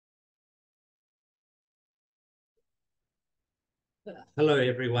Hello,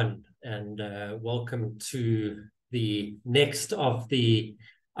 everyone, and welcome to the next of the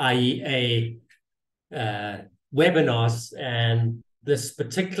IEA webinars. And this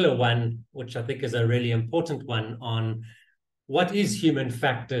particular one, which I think is a really important one, on what is human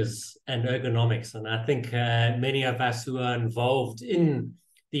factors and ergonomics. And I think many of us who are involved in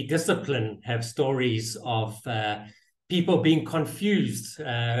the discipline have stories of people being confused,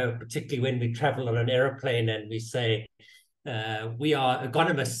 particularly when we travel on an airplane and we say, we are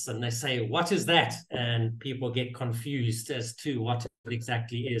ergonomists, and they say, what is that? And people get confused as to what it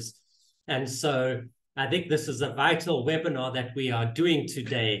exactly is. And so I think this is a vital webinar that we are doing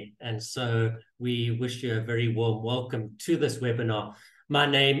today. And so we wish you a very warm welcome to this webinar. My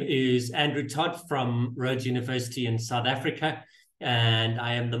name is Andrew Todd from Rhodes University in South Africa, and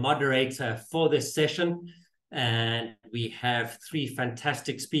I am the moderator for this session. And we have three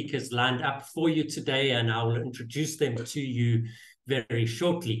fantastic speakers lined up for you today, and I will introduce them to you very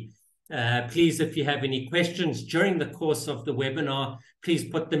shortly. Please, if you have any questions during the course of the webinar, please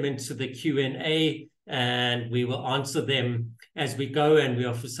put them into the Q&A, and we will answer them as we go, and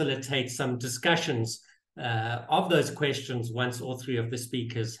we'll facilitate some discussions of those questions once all three of the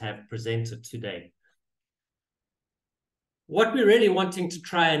speakers have presented today. What we're really wanting to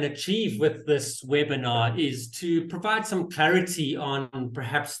try and achieve with this webinar is to provide some clarity on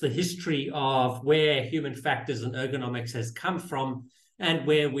perhaps the history of where human factors and ergonomics has come from and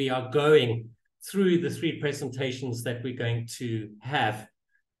where we are going through the three presentations that we're going to have.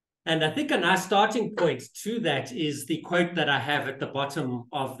 And I think a nice starting point to that is the quote that I have at the bottom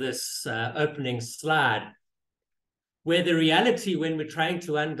of this opening slide, where the reality when we're trying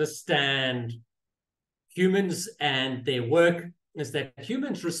to understand humans and their work is that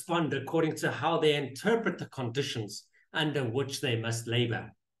humans respond according to how they interpret the conditions under which they must labor.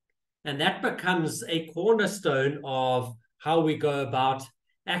 And that becomes a cornerstone of how we go about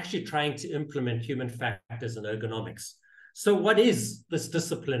actually trying to implement human factors and ergonomics. So what is this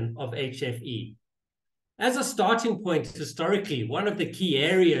discipline of HFE? As a starting point, historically, one of the key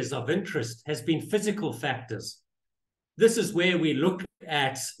areas of interest has been physical factors. This is where we look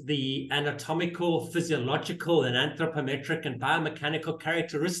at the anatomical, physiological, and anthropometric and biomechanical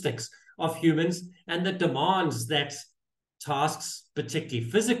characteristics of humans and the demands that tasks, particularly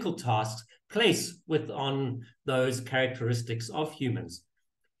physical tasks, place on those characteristics of humans.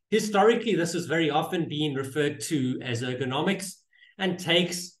 Historically, this has very often been referred to as ergonomics and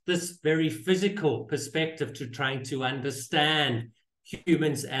takes this very physical perspective to trying to understand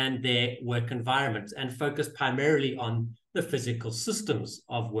humans and their work environments and focus primarily on the physical systems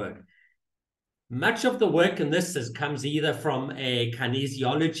of work. Much of the work in this comes either from a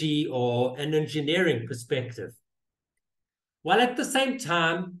kinesiology or an engineering perspective. While at the same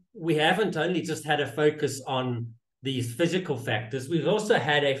time, we haven't only just had a focus on these physical factors, we've also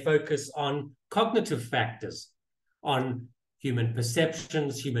had a focus on cognitive factors, on human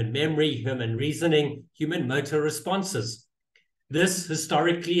perceptions, human memory, human reasoning, human motor responses. This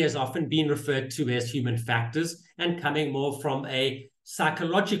historically has often been referred to as human factors and coming more from a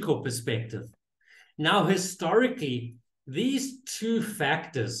psychological perspective. Now, historically, these two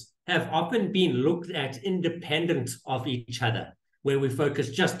factors have often been looked at independent of each other, where we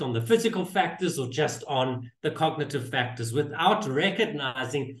focus just on the physical factors or just on the cognitive factors without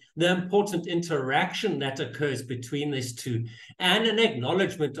recognizing the important interaction that occurs between these two and an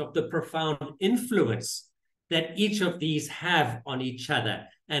acknowledgement of the profound influence that each of these have on each other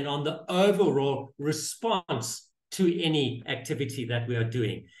and on the overall response to any activity that we are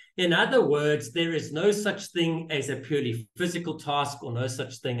doing. In other words, there is no such thing as a purely physical task or no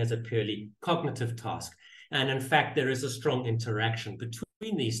such thing as a purely cognitive task. And in fact, there is a strong interaction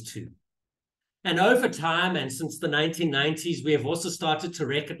between these two. And over time, and since the 1990s, we have also started to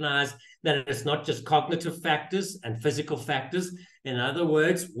recognize that it's not just cognitive factors and physical factors. In other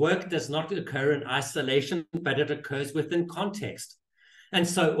words, work does not occur in isolation, but it occurs within context. And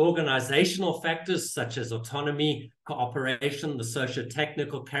so organizational factors such as autonomy, cooperation, the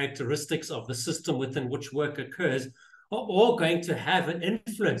socio-technical characteristics of the system within which work occurs are all going to have an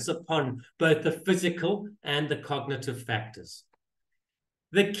influence upon both the physical and the cognitive factors.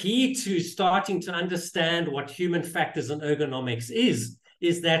 The key to starting to understand what human factors and ergonomics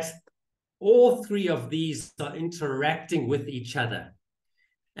is that all three of these are interacting with each other.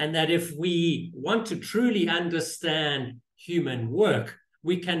 And that if we want to truly understand human work,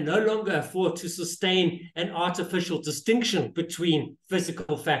 we can no longer afford to sustain an artificial distinction between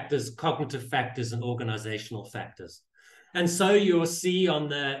physical factors, cognitive factors, and organizational factors. And so you'll see on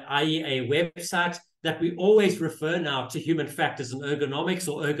the IEA website that we always refer now to human factors and ergonomics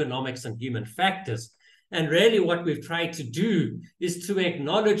or ergonomics and human factors. And really what we've tried to do is to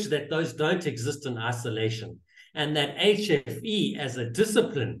acknowledge that those don't exist in isolation, and that HFE as a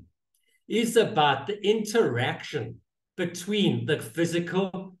discipline is about the interaction between the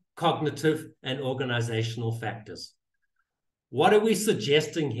physical, cognitive, and organizational factors. What are we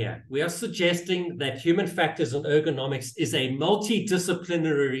suggesting here? We are suggesting that human factors and ergonomics is a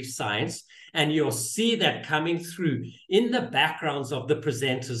multidisciplinary science, and you'll see that coming through in the backgrounds of the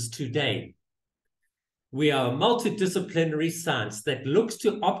presenters today. We are a multidisciplinary science that looks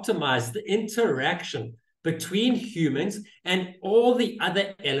to optimize the interaction between humans and all the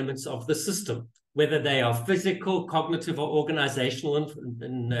other elements of the system, whether they are physical, cognitive, or organizational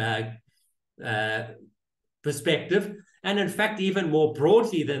in perspective. And in fact, even more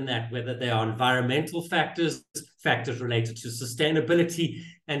broadly than that, whether they are environmental factors, factors related to sustainability.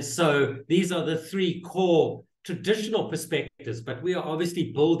 And so these are the three core traditional perspectives, but we are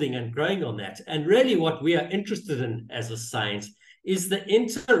obviously building and growing on that. And really what we are interested in as a science is the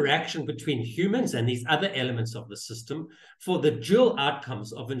interaction between humans and these other elements of the system for the dual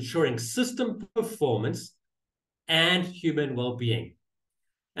outcomes of ensuring system performance and human well-being.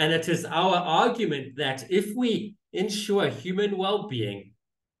 And it is our argument that if we ensure human well-being,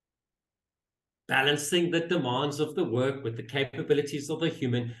 balancing the demands of the work with the capabilities of the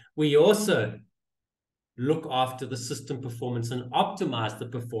human, we also look after the system performance and optimize the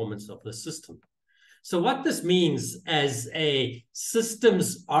performance of the system. So what this means as a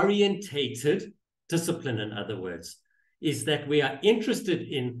systems-orientated discipline, in other words, is that we are interested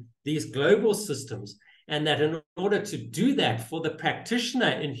in these global systems, and that in order to do that for the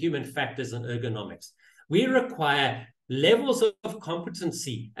practitioner in human factors and ergonomics, we require levels of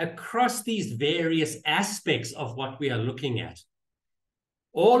competency across these various aspects of what we are looking at.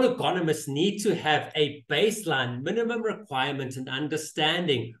 All ergonomists need to have a baseline minimum requirement and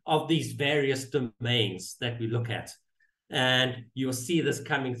understanding of these various domains that we look at. And you'll see this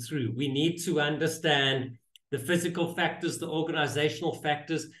coming through. We need to understand the physical factors, the organizational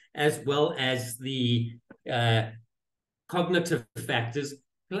factors, as well as the cognitive factors,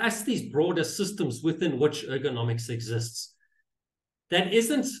 plus these broader systems within which ergonomics exists. That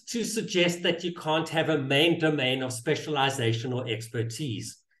isn't to suggest that you can't have a main domain of specialization or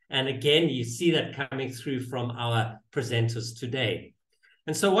expertise. And again, you see that coming through from our presenters today.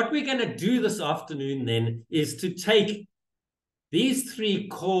 And so what we're going to do this afternoon then is to take these three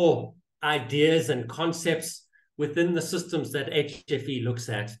core ideas and concepts within the systems that HFE looks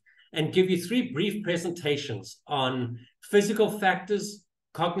at and give you three brief presentations on physical factors,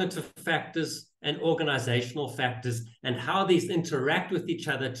 cognitive factors, and organizational factors, and how these interact with each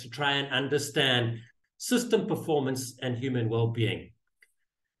other to try and understand system performance and human well-being.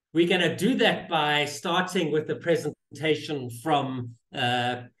 We're going to do that by starting with a presentation from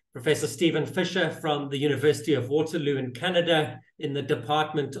Professor Stephen Fisher from the University of Waterloo in Canada in the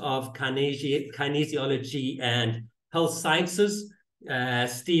Department of Kinesiology and Health Sciences.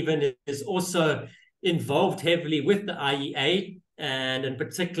 Stephen is also involved heavily with the IEA, and in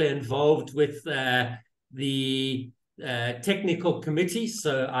particular involved with the technical committees.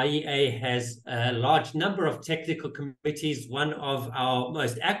 So IEA has a large number of technical committees. One of our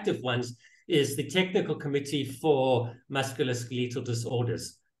most active ones is the Technical Committee for Musculoskeletal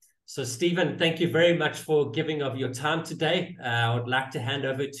Disorders. So Stephen, thank you very much for giving of your time today. I would like to hand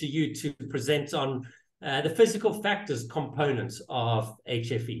over to you to present on the physical factors components of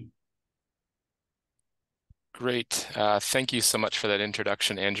HFE. Great. Thank you so much for that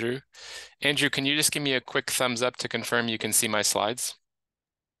introduction, Andrew. Andrew, can you just give me a quick thumbs up to confirm you can see my slides?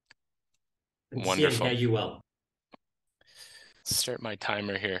 Wonderful. See and hear you well. Start my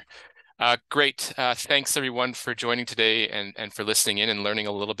timer here. Great. Thanks, everyone, for joining today and for listening in and learning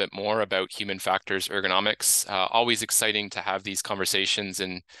a little bit more about human factors ergonomics. Always exciting to have these conversations,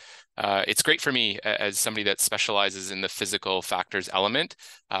 and it's great for me as somebody that specializes in the physical factors element.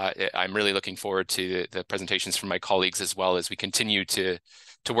 I'm really looking forward to the presentations from my colleagues as well as we continue to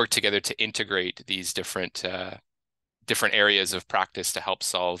work together to integrate these different areas of practice to help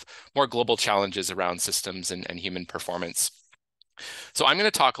solve more global challenges around systems and human performance. So I'm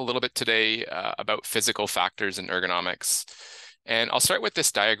going to talk a little bit today about physical factors and ergonomics. And I'll start with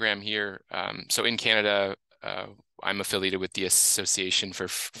this diagram here. So in Canada, I'm affiliated with the Association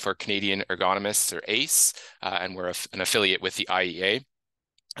for Canadian Ergonomists, or ACE, and we're an affiliate with the IEA.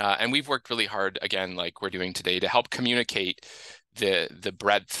 And we've worked really hard, again, like we're doing today, to help communicate the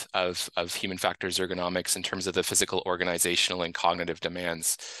breadth of human factors ergonomics in terms of the physical, organizational, and cognitive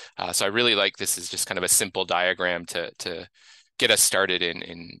demands. So I really like this is just kind of a simple diagram to get us started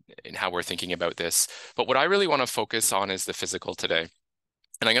in how we're thinking about this. But what I really want to focus on is the physical today.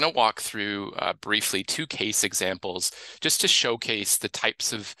 And I'm going to walk through briefly 2 case examples just to showcase the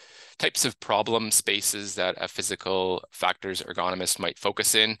types of problem spaces that a physical factors ergonomist might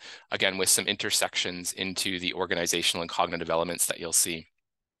focus in, again, with some intersections into the organizational and cognitive elements that you'll see.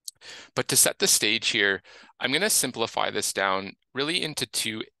 But to set the stage here, I'm going to simplify this down really into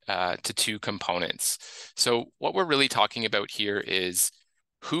two components. So what we're really talking about here is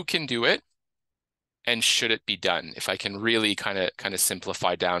who can do it, and should it be done, if I can really kind of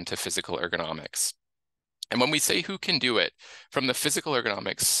simplify down to physical ergonomics. And when we say who can do it, from the physical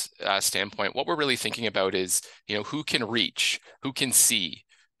ergonomics standpoint, what we're really thinking about is, who can reach, who can see,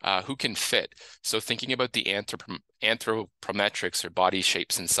 who can fit. So thinking about the anthropometrics, or body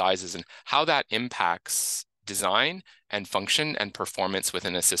shapes and sizes, and how that impacts design and function and performance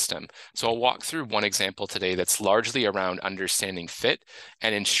within a system. So I'll walk through one example today that's largely around understanding fit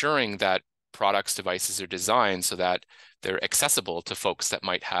and ensuring that products, devices are designed so that they're accessible to folks that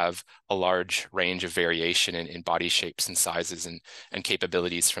might have a large range of variation in body shapes and sizes and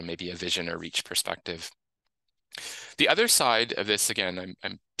capabilities from maybe a vision or reach perspective. The other side of this, again,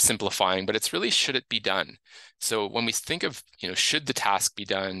 I'm simplifying, but it's really, should it be done? So when we think of, should the task be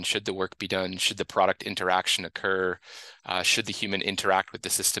done? Should the work be done? Should the product interaction occur? Should the human interact with the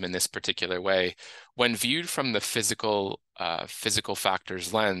system in this particular way? When viewed from the physical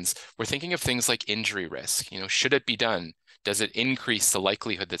factors lens, we're thinking of things like injury risk. Should it be done? Does it increase the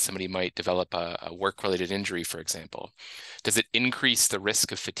likelihood that somebody might develop a work-related injury, for example? Does it increase the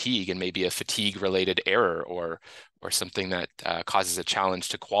risk of fatigue and maybe a fatigue-related error or something that causes a challenge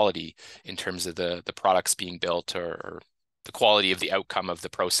to quality in terms of the products being built or the quality of the outcome of the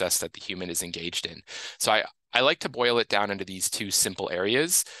process that the human is engaged in? So I like to boil it down into these 2 simple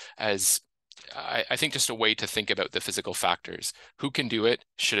areas as I think just a way to think about the physical factors. Who can do it?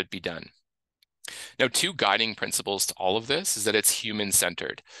 Should it be done? Now, 2 guiding principles to all of this is that it's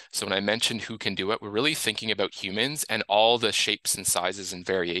human-centered. So when I mentioned who can do it, we're really thinking about humans and all the shapes and sizes and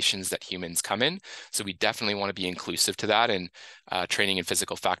variations that humans come in. So we definitely want to be inclusive to that. And training in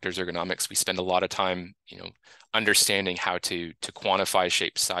physical factors ergonomics, we spend a lot of time, understanding how to quantify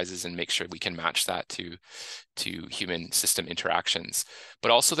shapes, sizes, and make sure we can match that to human system interactions,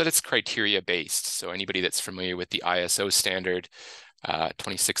 but also that it's criteria based. So anybody that's familiar with the ISO standard,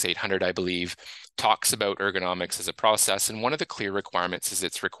 26800, I believe, talks about ergonomics as a process. And one of the clear requirements is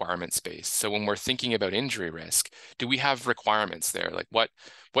it's requirements-based. So when we're thinking about injury risk, do we have requirements there? Like what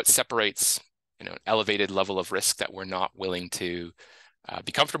separates, an elevated level of risk that we're not willing to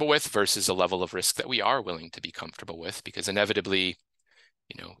be comfortable with versus a level of risk that we are willing to be comfortable with? Because inevitably,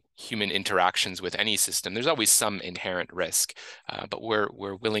 human interactions with any system, there's always some inherent risk, but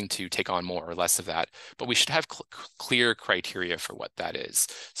we're willing to take on more or less of that. But we should have clear criteria for what that is.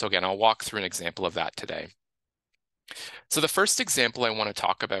 So again, I'll walk through an example of that today. So the first example I want to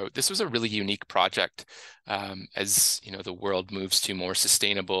talk about, this was a really unique project as the world moves to more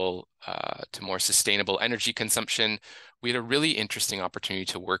sustainable energy consumption. We had a really interesting opportunity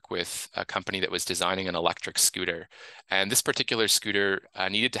to work with a company that was designing an electric scooter. And this particular scooter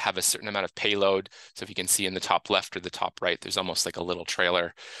needed to have a certain amount of payload. So if you can see in the top left or the top right, there's almost like a little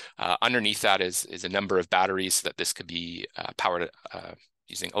trailer. Underneath that is a number of batteries so that this could be powered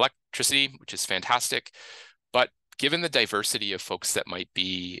using electricity, which is fantastic. But given the diversity of folks that might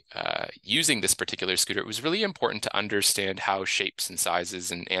be using this particular scooter, it was really important to understand how shapes and sizes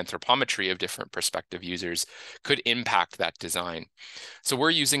and anthropometry of different prospective users could impact that design. So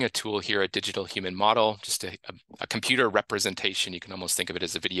we're using a tool here, a digital human model, just a computer representation. You can almost think of it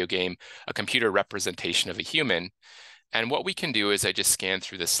as a video game, a computer representation of a human. And what we can do is, I just scan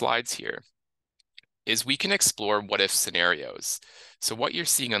through the slides here, is we can explore what if scenarios. So what you're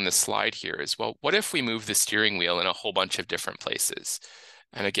seeing on the slide here is, well, what if we move the steering wheel in a whole bunch of different places?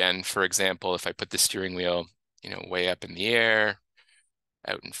 And again, for example, if I put the steering wheel, way up in the air,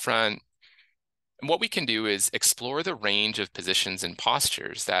 out in front, and what we can do is explore the range of positions and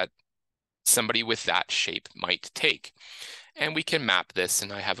postures that somebody with that shape might take. And we can map this,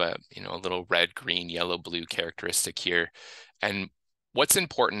 and I have a little red, green, yellow, blue characteristic here. And what's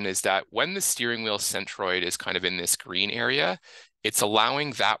important is that when the steering wheel centroid is kind of in this green area, it's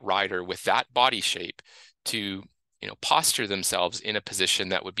allowing that rider with that body shape to posture themselves in a position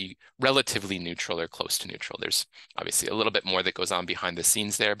that would be relatively neutral or close to neutral. There's obviously a little bit more that goes on behind the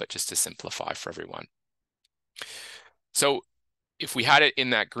scenes there, but just to simplify for everyone. So if we had it in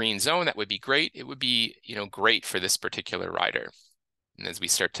that green zone, that would be great. It would be great for this particular rider. And as we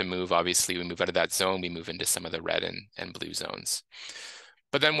start to move, obviously we move out of that zone, we move into some of the red and blue zones.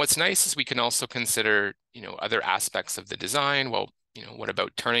 But then what's nice is we can also consider, other aspects of the design. Well, what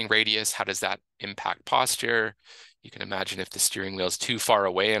about turning radius? How does that impact posture? You can imagine if the steering wheel is too far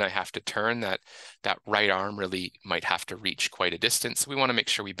away and I have to turn, that right arm really might have to reach quite a distance. So we want to make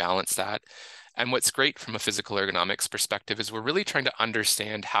sure we balance that. And what's great from a physical ergonomics perspective is we're really trying to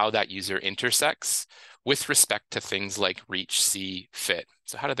understand how that user intersects with respect to things like reach, see, fit.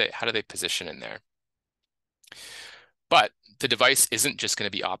 So how do they position in there? But the device isn't just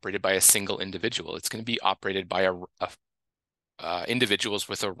going to be operated by a single individual. It's going to be operated by individuals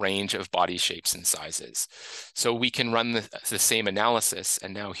with a range of body shapes and sizes. So we can run the same analysis.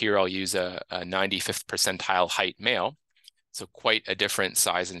 And now here I'll use a 95th percentile height male. So quite a different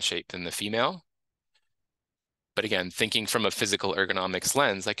size and shape than the female. But again, thinking from a physical ergonomics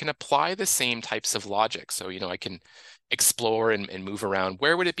lens, I can apply the same types of logic. So, I can explore and move around.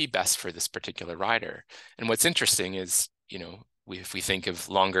 Where would it be best for this particular rider? And what's interesting is, if we think of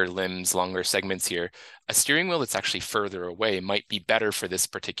longer limbs, longer segments here, a steering wheel that's actually further away might be better for this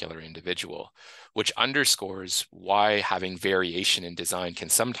particular individual, which underscores why having variation in design can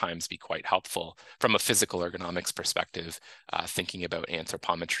sometimes be quite helpful from a physical ergonomics perspective, thinking about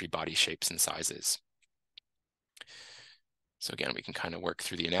anthropometry, body shapes, and sizes. So again, we can kind of work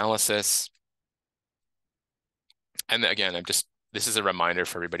through the analysis. And again, this is a reminder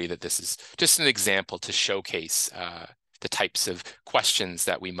for everybody that this is just an example to showcase the types of questions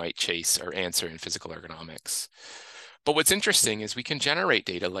that we might chase or answer in physical ergonomics. But what's interesting is we can generate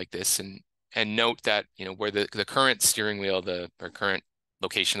data like this and note that, where the current steering wheel, or current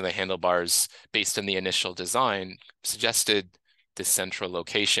location of the handlebars based on the initial design suggested this central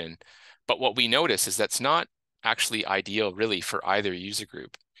location. But what we notice is that's not actually ideal really for either user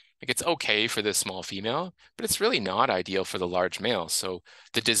group. Like, it's okay for the small female, but it's really not ideal for the large male. So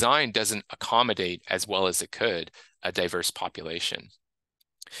the design doesn't accommodate as well as it could a diverse population.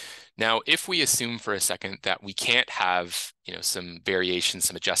 Now, if we assume for a second that we can't have, some variation,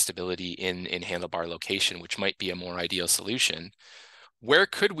 some adjustability in handlebar location, which might be a more ideal solution, where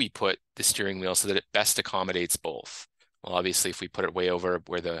could we put the steering wheel so that it best accommodates both? Well, obviously, if we put it way over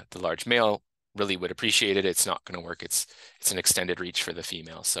where the large male really would appreciate it, it's not going to work. It's an extended reach for the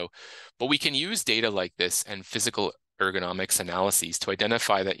female. So, but we can use data like this and physical ergonomics analyses to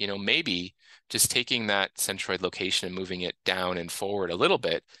identify that, maybe just taking that centroid location and moving it down and forward a little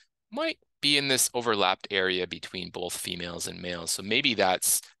bit might be in this overlapped area between both females and males. So maybe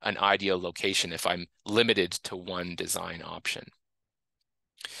that's an ideal location if I'm limited to one design option.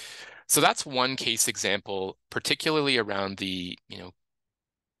 So that's one case example, particularly around the,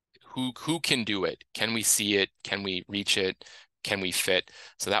 who can do it? Can we see it? Can we reach it? Can we fit?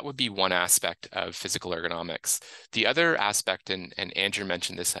 So that would be one aspect of physical ergonomics. The other aspect, and Andrew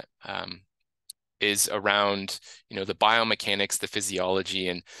mentioned this, is around the biomechanics, the physiology,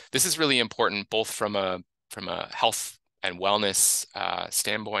 and this is really important both from a health and wellness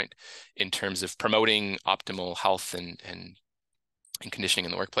standpoint in terms of promoting optimal health and conditioning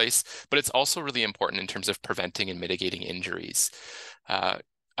in the workplace, but it's also really important in terms of preventing and mitigating injuries.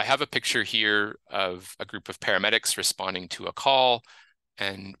 I have a picture here of a group of paramedics responding to a call,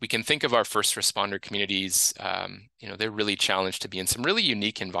 and we can think of our first responder communities. They're really challenged to be in some really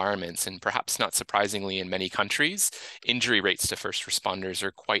unique environments, and perhaps not surprisingly, in many countries, injury rates to first responders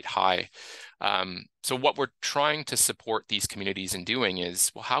are quite high. So what we're trying to support these communities in doing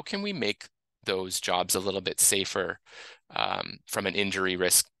is, well, how can we make those jobs a little bit safer from an injury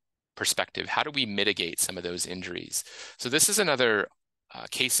risk perspective? How do we mitigate some of those injuries? So this is another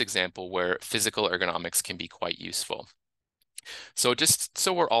case example where physical ergonomics can be quite useful. So just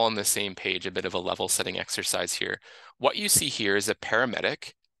so we're all on the same page, a bit of a level setting exercise here. What you see here is a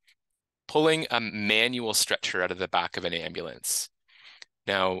paramedic pulling a manual stretcher out of the back of an ambulance.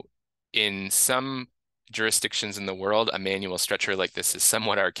 Now, in some jurisdictions in the world, a manual stretcher like this is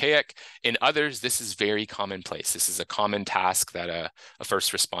somewhat archaic. In others, this is very commonplace. This is a common task that a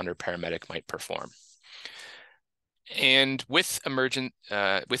first responder paramedic might perform. And with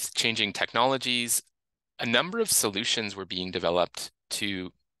changing technologies, a number of solutions were being developed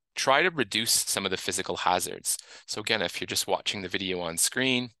to try to reduce some of the physical hazards. So again, if you're just watching the video on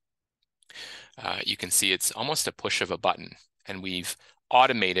screen, you can see it's almost a push of a button, and we've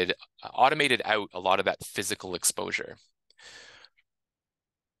automated out a lot of that physical exposure.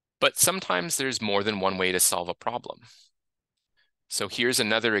 But sometimes there's more than one way to solve a problem. So here's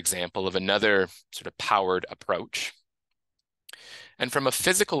another example of another sort of powered approach. And from a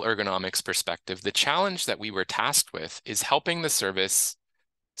physical ergonomics perspective, the challenge that we were tasked with is helping the service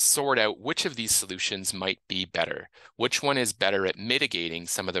sort out which of these solutions might be better, which one is better at mitigating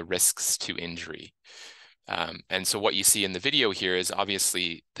some of the risks to injury. And so what you see in the video here is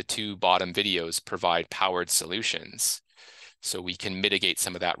obviously the two bottom videos provide powered solutions. so we can mitigate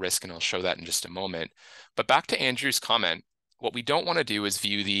some of that risk, and I'll show that in just a moment. But back to Andrew's comment, what we don't want to do is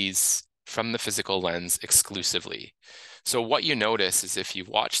view these from the physical lens exclusively. So what you notice is if you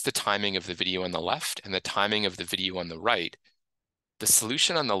watch the timing of the video on the left and the timing of the video on the right, the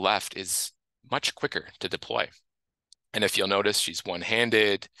solution on the left is much quicker to deploy. And if you'll notice, she's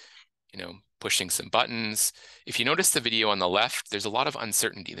one-handed, pushing some buttons. If you notice the video on the left, there's a lot of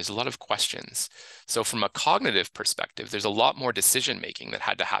uncertainty. There's a lot of questions. So from a cognitive perspective, there's a lot more decision-making that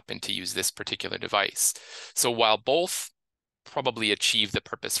had to happen to use this particular device. So while both probably achieve the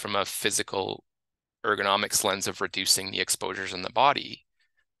purpose from a physical ergonomics lens of reducing the exposures in the body,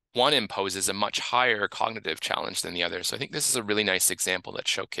 one imposes a much higher cognitive challenge than the other. So I think this is a really nice example that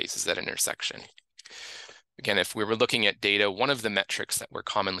showcases that intersection. Again, if we were looking at data, one of the metrics that we're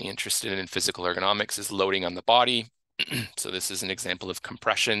commonly interested in physical ergonomics is loading on the body. So this is an example of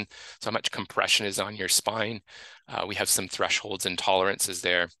compression. So how much compression is on your spine. We have some thresholds and tolerances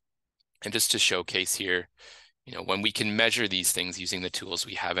there. And just to showcase here, when we can measure these things using the tools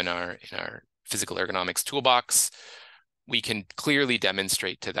we have in our physical ergonomics toolbox, we can clearly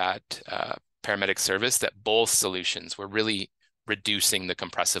demonstrate to that paramedic service that both solutions were really reducing the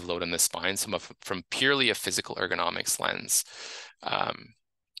compressive load on the spine from purely a physical ergonomics lens.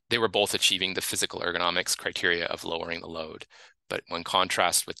 They were both achieving the physical ergonomics criteria of lowering the load. But when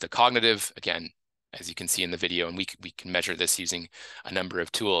contrast with the cognitive, again, as you can see in the video, and we can measure this using a number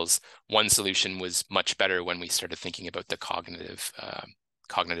of tools, one solution was much better when we started thinking about the cognitive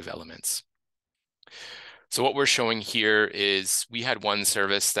elements. So what we're showing here is we had one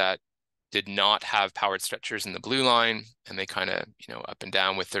service that did not have powered stretchers in the blue line, and they kind of, up and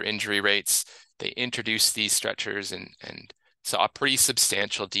down with their injury rates. They introduced these stretchers and saw a pretty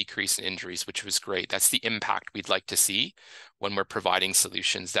substantial decrease in injuries, which was great. That's the impact we'd like to see when we're providing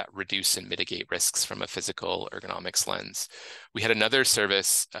solutions that reduce and mitigate risks from a physical ergonomics lens. We had another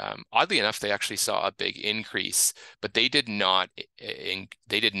service, oddly enough, they actually saw a big increase, but they did not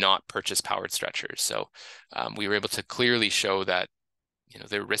purchase powered stretchers. So we were able to clearly show that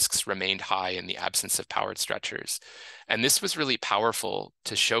their risks remained high in the absence of powered stretchers. And this was really powerful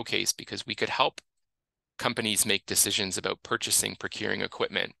to showcase because we could help companies make decisions about procuring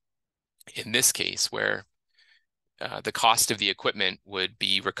equipment. In this case, where the cost of the equipment would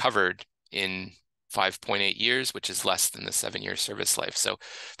be recovered in 5.8 years, which is less than the 7-year service life. So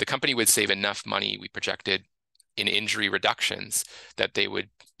the company would save enough money, we projected, in injury reductions that they would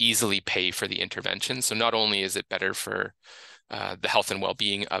easily pay for the intervention. So not only is it better for the health and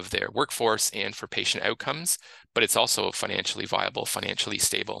well-being of their workforce and for patient outcomes, but it's also financially viable, financially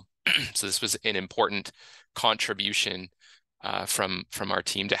stable. So this was an important contribution from our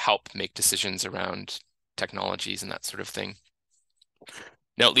team to help make decisions around technologies and that sort of thing.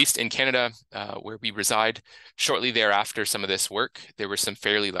 Now, at least in Canada, where we reside, shortly thereafter some of this work, there were some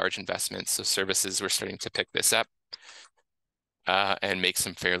fairly large investments. So services were starting to pick this up and make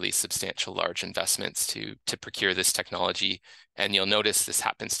some fairly substantial large investments to procure this technology. And you'll notice this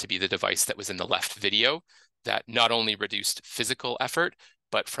happens to be the device that was in the left video that not only reduced physical effort,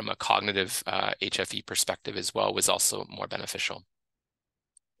 but from a cognitive HFE perspective as well, was also more beneficial.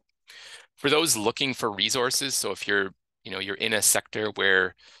 For those looking for resources, so if you're in a sector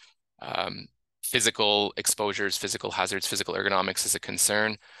where physical exposures, physical hazards, physical ergonomics is a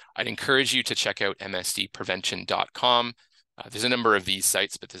concern, I'd encourage you to check out msdprevention.com. There's a number of these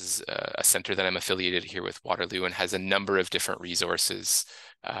sites, but this is a center that I'm affiliated here with Waterloo and has a number of different resources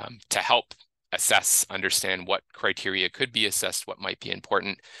to help assess, understand what criteria could be assessed, what might be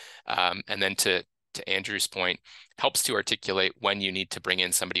important, and then to Andrew's point, helps to articulate when you need to bring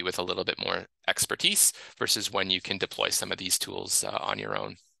in somebody with a little bit more expertise versus when you can deploy some of these tools on your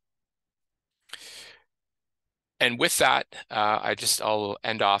own. And with that, I'll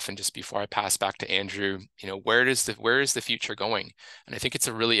end off, and just before I pass back to Andrew, where is the future going? And I think it's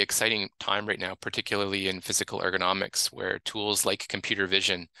a really exciting time right now, particularly in physical ergonomics, where tools like computer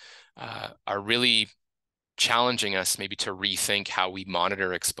vision are really challenging us maybe to rethink how we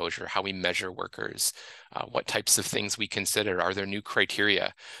monitor exposure, how we measure workers, what types of things we consider. Are there new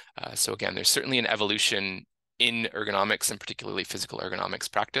criteria? So again, there's certainly an evolution in ergonomics and particularly physical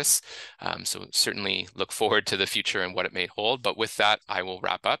ergonomics practice. So certainly look forward to the future and what it may hold. But with that, I will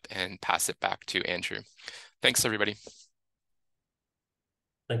wrap up and pass it back to Andrew. Thanks, everybody.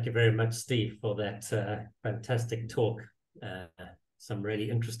 Thank you very much, Steve, for that fantastic talk. Some really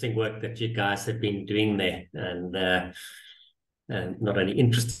interesting work that you guys have been doing there, and not only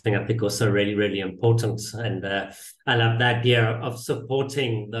interesting, I think also really, really important. And I love the idea of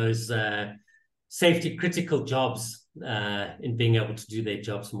supporting those safety critical jobs in being able to do their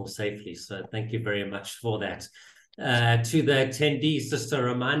jobs more safely. So thank you very much for that. To the attendees, just a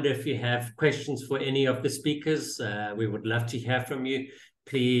reminder, if you have questions for any of the speakers, we would love to hear from you.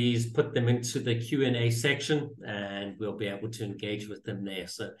 Please put them into the Q&A section and we'll be able to engage with them there.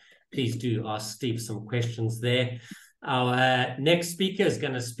 So please do ask Steve some questions there. Our next speaker is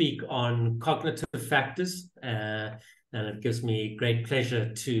going to speak on cognitive factors, and it gives me great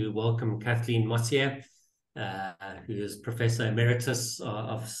pleasure to welcome Kathleen Mossier, who is Professor Emeritus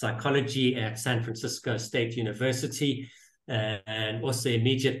of Psychology at San Francisco State University, and also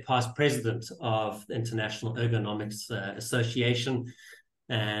immediate past president of the International Ergonomics Association,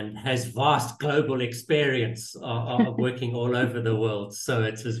 and has vast global experience of working all over the world. So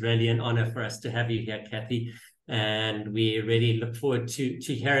it is really an honor for us to have you here, Kathy. And we really look forward to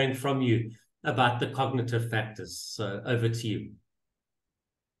hearing from you about the cognitive factors. So over to you.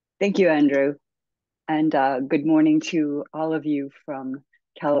 Thank you, Andrew. And good morning to all of you from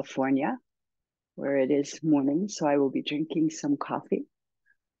California, where it is morning. So I will be drinking some coffee.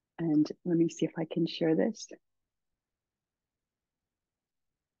 And let me see if I can share this.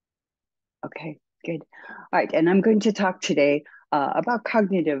 Okay, good. All right, and I'm going to talk today about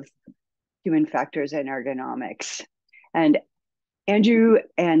cognitive human factors and ergonomics. And Andrew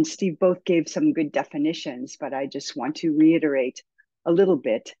and Steve both gave some good definitions, but I just want to reiterate a little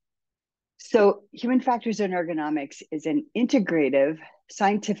bit. So human factors and ergonomics is an integrative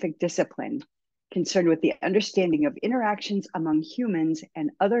scientific discipline concerned with the understanding of interactions among humans and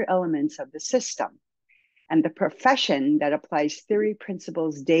other elements of the system, and the profession that applies theory,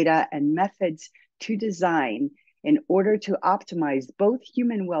 principles, data, and methods to design in order to optimize both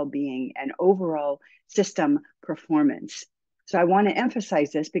human well-being and overall system performance. So I want to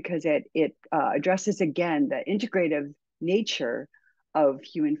emphasize this because it addresses again the integrative nature of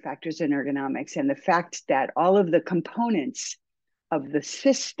human factors and ergonomics, and the fact that all of the components of the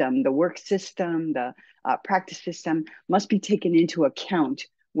system, the work system, the practice system, must be taken into account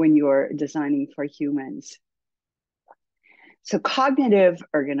when you're designing for humans. So cognitive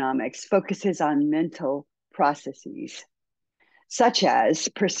ergonomics focuses on mental processes, such as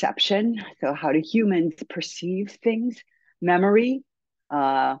perception, so how do humans perceive things, memory.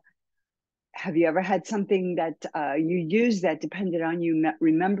 Have you ever had something that you used that depended on you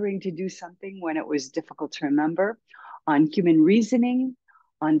remembering to do something when it was difficult to remember? On human reasoning,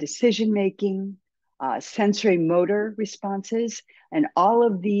 on decision-making, sensory motor responses, and all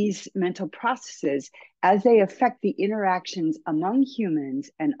of these mental processes as they affect the interactions among humans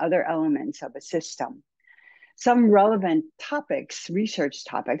and other elements of a system. Some relevant topics, research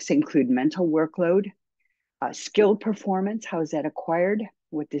topics, include mental workload, skill performance, how is that acquired?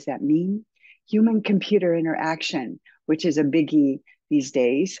 What does that mean? Human-computer interaction, which is a biggie these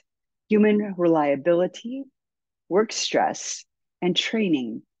days, human reliability, work stress, and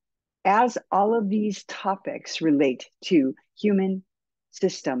training, as all of these topics relate to human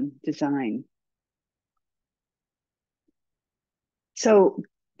system design. So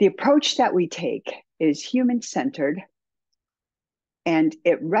the approach that we take is human-centered, and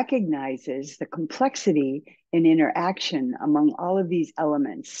it recognizes the complexity in interaction among all of these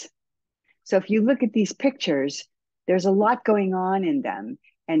elements. So if you look at these pictures, there's a lot going on in them,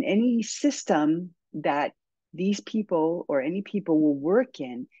 and any system that these people or any people will work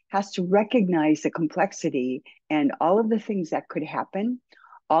in has to recognize the complexity and all of the things that could happen,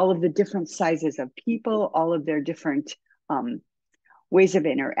 all of the different sizes of people, all of their different ways of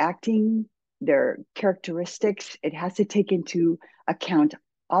interacting, their characteristics. It has to take into account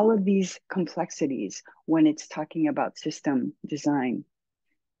all of these complexities when it's talking about system design.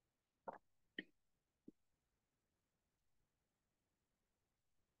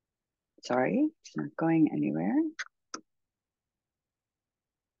 Sorry, it's not going anywhere.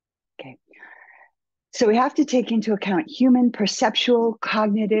 Okay. So we have to take into account human perceptual,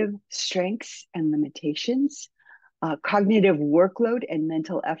 cognitive strengths and limitations, cognitive workload and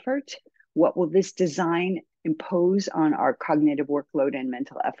mental effort. What will this design impose on our cognitive workload and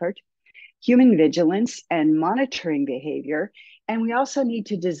mental effort? Human vigilance and monitoring behavior. And we also need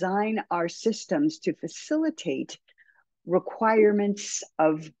to design our systems to facilitate requirements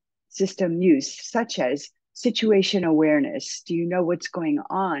of system use, such as situation awareness. Do you know what's going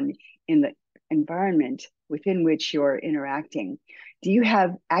on in the environment within which you're interacting? Do you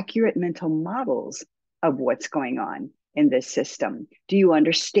have accurate mental models of what's going on in this system? Do you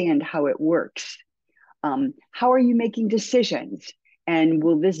understand how it works? How are you making decisions? And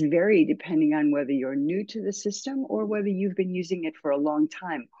will this vary depending on whether you're new to the system or whether you've been using it for a long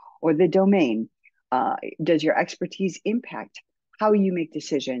time, or the domain? Does your expertise impact how you make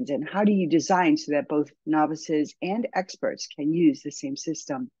decisions, and how do you design so that both novices and experts can use the same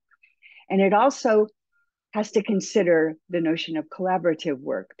system? And it also has to consider the notion of collaborative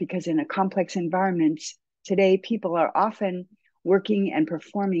work, because in a complex environment today, people are often working and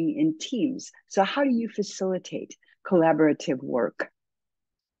performing in teams. So how do you facilitate collaborative work?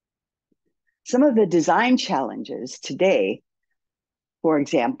 Some of the design challenges today, for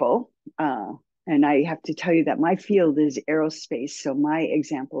example, and I have to tell you that my field is aerospace, so my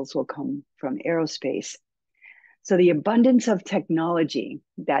examples will come from aerospace. So the abundance of technology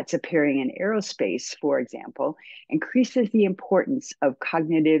that's appearing in aerospace, for example, increases the importance of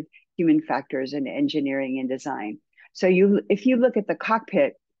cognitive human factors in engineering and design. So if you look at the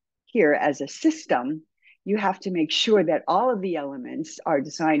cockpit here as a system, you have to make sure that all of the elements are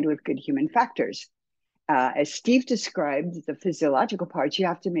designed with good human factors. As Steve described, the physiological parts, you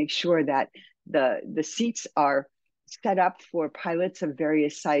have to make sure that the seats are set up for pilots of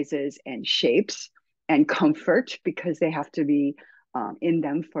various sizes and shapes and comfort, because they have to be in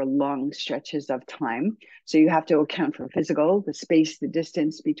them for long stretches of time. So you have to account for physical, the space, the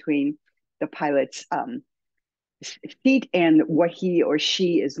distance between the pilot's seat and what he or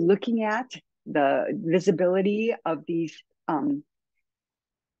she is looking at, the visibility of these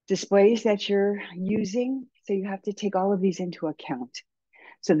displays that you're using. So you have to take all of these into account.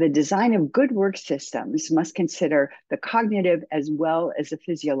 So the design of good work systems must consider the cognitive as well as the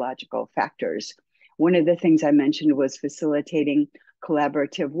physiological factors. One of the things I mentioned was facilitating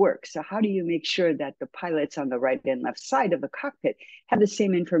collaborative work. So how do you make sure that the pilots on the right and left side of the cockpit have the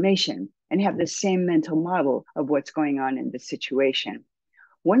same information and have the same mental model of what's going on in the situation?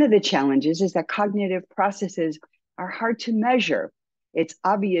 One of the challenges is that cognitive processes are hard to measure. It's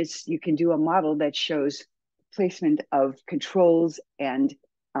obvious you can do a model that shows placement of controls and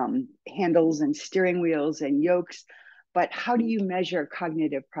handles and steering wheels and yokes, but how do you measure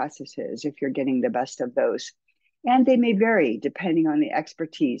cognitive processes if you're getting the best of those? And they may vary depending on the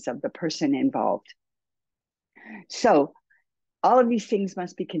expertise of the person involved. So all of these things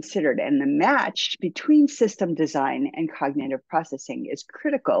must be considered, and the match between system design and cognitive processing is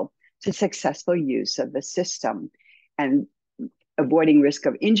critical to successful use of the system and avoiding risk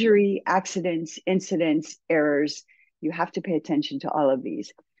of injury, accidents, incidents, errors. You have to pay attention to all of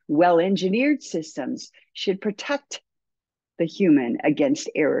these. Well-engineered systems should protect the human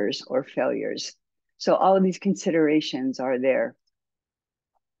against errors or failures. So all of these considerations are there.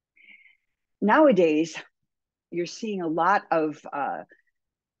 Nowadays, you're seeing a lot of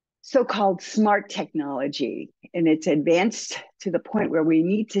so-called smart technology, and it's advanced to the point where we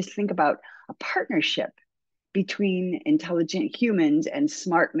need to think about a partnership between intelligent humans and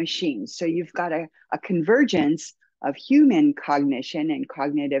smart machines. So you've got a convergence of human cognition and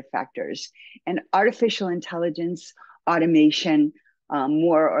cognitive factors, and artificial intelligence, automation,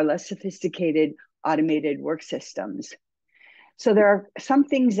 more or less sophisticated automated work systems. So there are some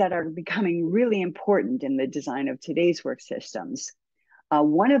things that are becoming really important in the design of today's work systems.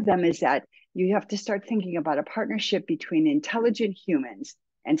 One of them is that you have to start thinking about a partnership between intelligent humans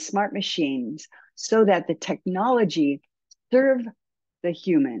and smart machines so that the technology serves the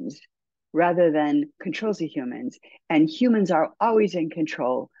humans rather than controls the humans, and humans are always in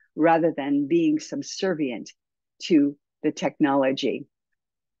control rather than being subservient to the technology.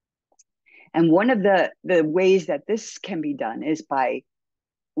 And one of the ways that this can be done is by,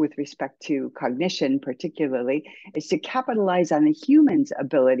 with respect to cognition particularly, is to capitalize on the human's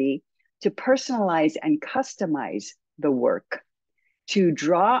ability to personalize and customize the work, to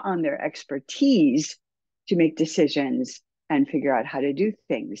draw on their expertise to make decisions and figure out how to do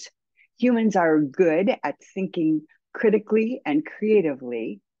things. Humans are good at thinking critically and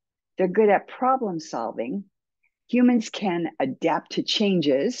creatively. They're good at problem solving. Humans can adapt to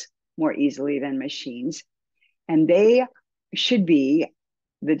changes more easily than machines, and they should be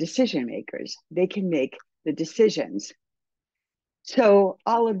the decision makers. They can make the decisions. So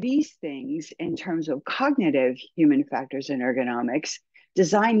all of these things in terms of cognitive human factors and ergonomics,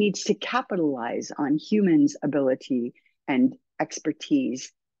 design needs to capitalize on humans' ability and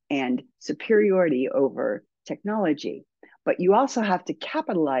expertise and superiority over technology. But you also have to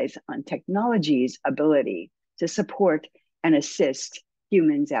capitalize on technology's ability to support and assist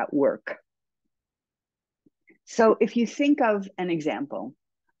humans at work. So if you think of an example,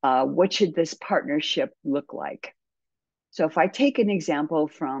 what should this partnership look like? So if I take an example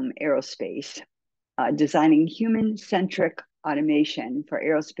from aerospace, designing human-centric automation for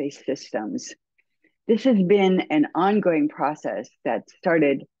aerospace systems, this has been an ongoing process that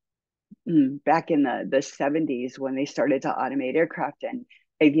started back in the 70s when they started to automate aircraft, and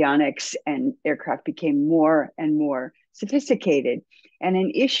avionics and aircraft became more and more sophisticated. And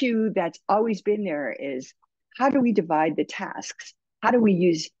an issue that's always been there is, how do we divide the tasks how do we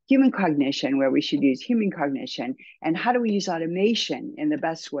use human cognition where we should use human cognition, and how do we use automation in the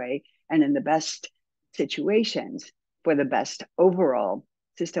best way and in the best situations for the best overall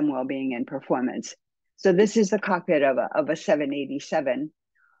system well-being and performance. So this is the cockpit of a 787.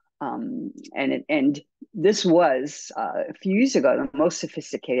 And this was a few years ago the most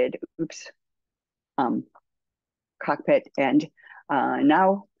sophisticated cockpit, and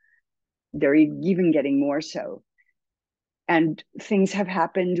now they're even getting more so. And things have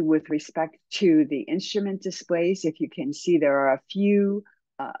happened with respect to the instrument displays. If you can see, there are a few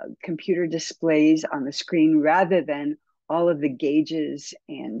computer displays on the screen rather than all of the gauges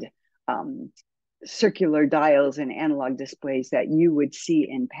and circular dials and analog displays that you would see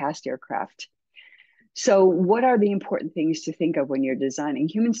in past aircraft. So what are the important things to think of when you're designing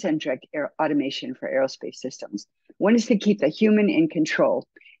human-centric automation for aerospace systems? One is to keep the human in control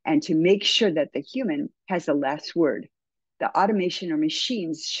and to make sure that the human has the last word. The automation or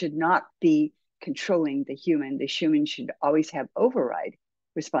machines should not be controlling the human. The human should always have override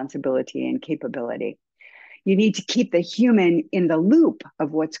responsibility and capability. You need to keep the human in the loop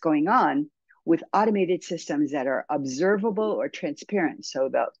of what's going on with automated systems that are observable or transparent. So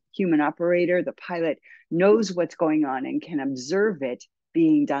the human operator, the pilot, knows what's going on and can observe it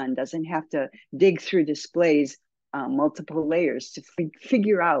being done, doesn't have to dig through displays, multiple layers to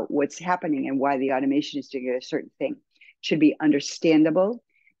figure out what's happening and why the automation is doing a certain thing. It should be understandable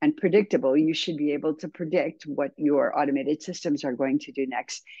and predictable. You should be able to predict what your automated systems are going to do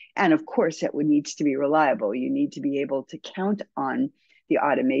next. And of course, it needs to be reliable. You need to be able to count on the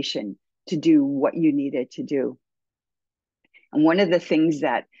automation to do what you need it to do. And one of the things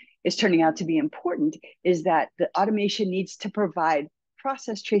that is turning out to be important is that the automation needs to provide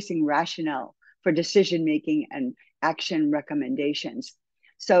process tracing rationale for decision-making and action recommendations.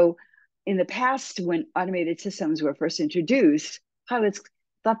 So in the past, when automated systems were first introduced, pilots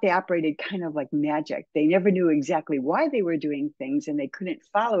thought they operated kind of like magic. They never knew exactly why they were doing things and they couldn't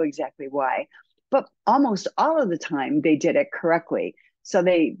follow exactly why, but almost all of the time they did it correctly. So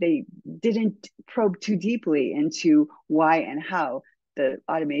they didn't probe too deeply into why and how the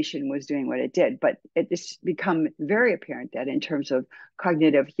automation was doing what it did. But it's become very apparent that in terms of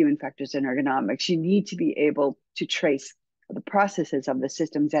cognitive human factors and ergonomics, you need to be able to trace the processes of the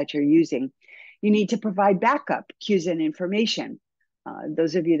systems that you're using. You need to provide backup cues and information.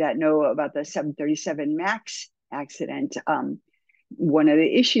 Those of you that know about the 737 MAX accident, one of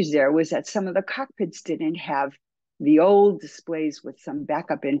the issues there was that some of the cockpits didn't have the old displays with some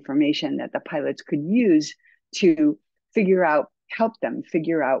backup information that the pilots could use to help them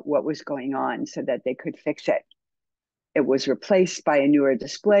figure out what was going on so that they could fix it. It was replaced by a newer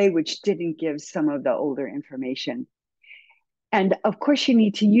display, which didn't give some of the older information. And of course, you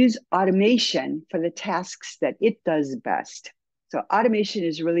need to use automation for the tasks that it does best. So automation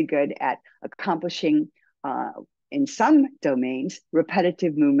is really good at accomplishing, in some domains,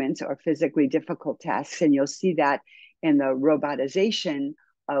 repetitive movements or physically difficult tasks. And you'll see that in the robotization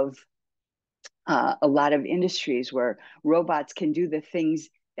of a lot of industries where robots can do the things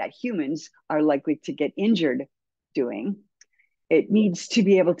that humans are likely to get injured doing. It needs to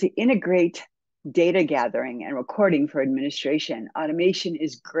be able to integrate data gathering and recording for administration. Automation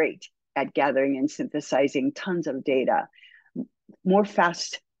is great at gathering and synthesizing tons of data more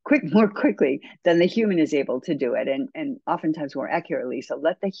quickly than the human is able to do it, and oftentimes more accurately. So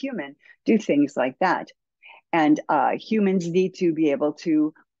let the human do things like that. And humans need to be able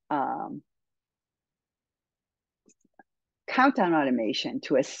to count on automation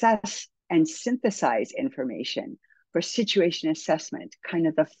to assess and synthesize information for situation assessment, kind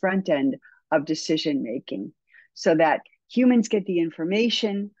of the front end of decision making, so that humans get the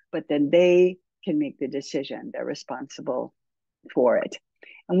information, but then they can make the decision. They're responsible for it.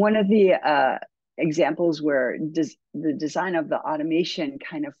 And one of the examples where the design of the automation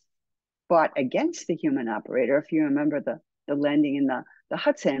kind of fought against the human operator, if you remember the landing in the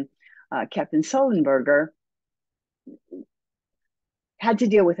Hudson, Captain Sullenberger had to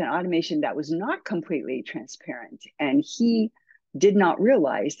deal with an automation that was not completely transparent. And he did not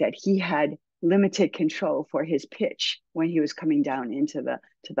realize that he had limited control for his pitch when he was coming down into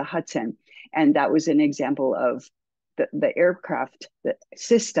the Hudson. And that was an example of the aircraft, the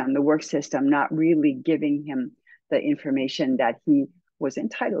system, the work system, not really giving him the information that he was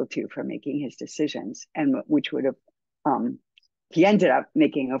entitled to for making his decisions, and which would have, he ended up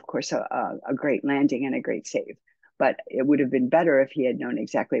making, of course, a great landing and a great save. But it would have been better if he had known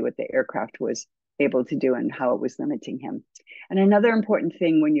exactly what the aircraft was able to do and how it was limiting him. And another important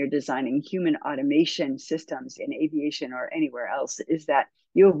thing when you're designing human automation systems in aviation or anywhere else is that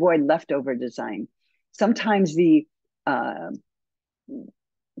you avoid leftover design. Sometimes the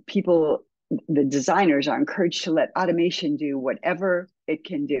people, the designers, are encouraged to let automation do whatever it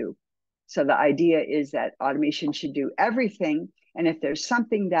can do. So the idea is that automation should do everything, and if there's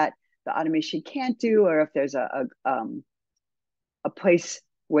something that the automation can't do, or if there's a place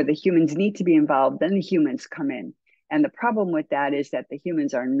where the humans need to be involved, then the humans come in. And the problem with that is that the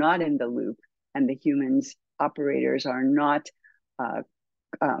humans are not in the loop, and the humans operators are not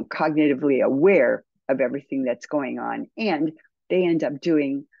cognitively aware of everything that's going on, and they end up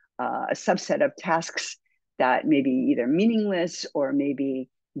doing a subset of tasks that may be either meaningless or maybe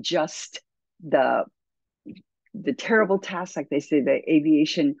just the terrible tasks. Like they say, the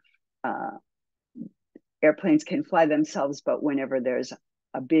aviation airplanes can fly themselves, but whenever there's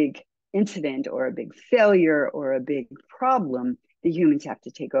a big incident or a big failure or a big problem, the humans have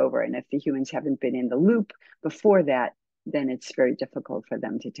to take over. And if the humans haven't been in the loop before that, then it's very difficult for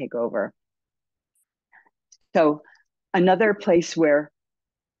them to take over. So another place where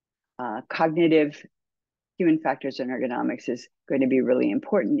cognitive human factors and ergonomics is going to be really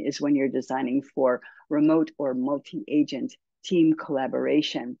important is when you're designing for remote or multi-agent team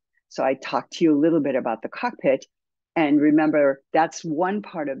collaboration. So I talked to you a little bit about the cockpit, and remember, that's one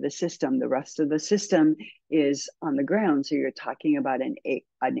part of the system. The rest of the system is on the ground. So you're talking about an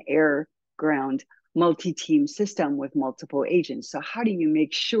air-ground multi-team system with multiple agents. So how do you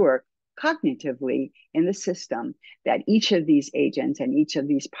make sure cognitively in the system that each of these agents and each of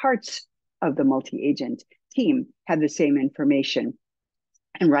these parts of the multi-agent team have the same information?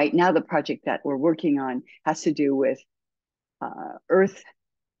 And right now, the project that we're working on has to do with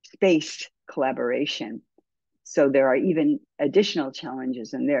Earth-space collaboration. So there are even additional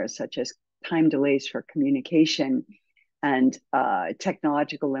challenges in there, such as time delays for communication and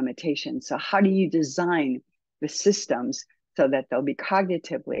technological limitations. So how do you design the systems so that they'll be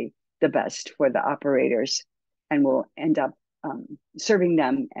cognitively the best for the operators and will end up serving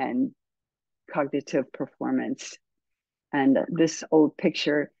them and cognitive performance? And this old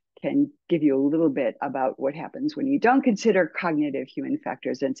picture can give you a little bit about what happens when you don't consider cognitive human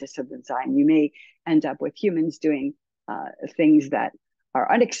factors in system design. You may end up with humans doing things that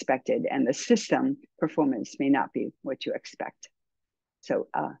are unexpected, and the system performance may not be what you expect. So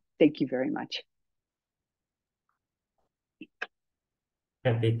thank you very much.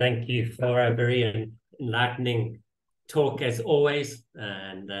 Kathy, thank you for a very enlightening talk as always,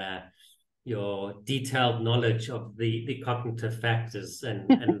 and your detailed knowledge of the cognitive factors,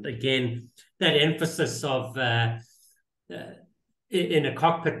 and again, that emphasis of in a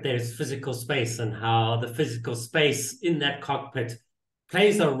cockpit, there's physical space, and how the physical space in that cockpit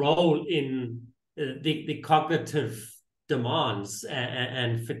plays a role in the cognitive demands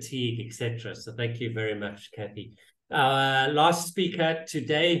and fatigue, etc. So thank you very much, Kathy. Our last speaker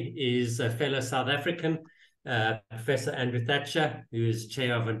today is a fellow South African, Professor Andrew Thatcher, who is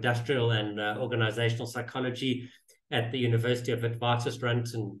Chair of Industrial and Organisational Psychology at the University of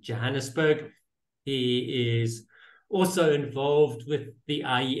Witwatersrand in Johannesburg. He is also involved with the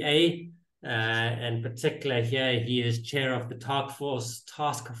IEA, and in particular here, he is Chair of the Task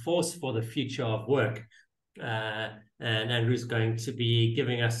Force for the Future of Work. And Andrew's going to be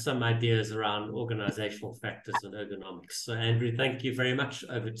giving us some ideas around organisational factors and ergonomics. So Andrew, thank you very much.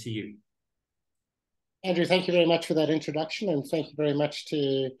 Over to you. Andrew, thank you very much for that introduction, and thank you very much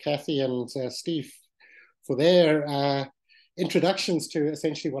to Kathy and Steve for their introductions to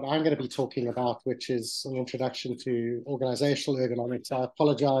essentially what I'm going to be talking about, which is an introduction to organizational ergonomics. I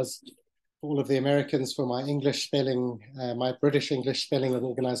apologize for all of the Americans for my English spelling, my British English spelling of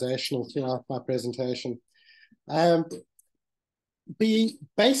organizational throughout my presentation. The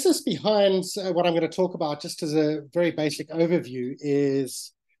basis behind what I'm going to talk about, just as a very basic overview,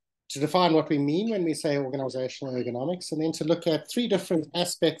 is to define what we mean when we say organizational ergonomics, and then to look at three different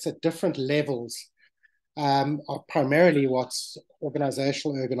aspects at different levels of primarily what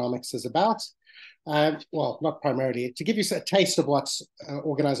organizational ergonomics is about. Well, not primarily, to give you a taste of what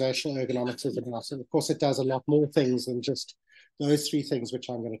organizational ergonomics is about. And of course, it does a lot more things than just those three things which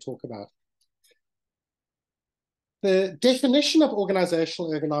I'm going to talk about. The definition of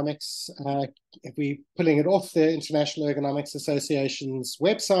organizational ergonomics, if we're pulling it off the International Ergonomics Association's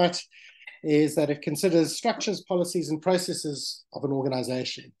website, is that it considers structures, policies, and processes of an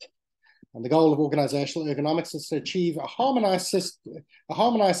organization. And the goal of organizational ergonomics is to achieve a harmonized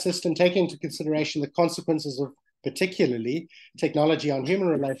system taking into consideration the consequences of particularly technology on human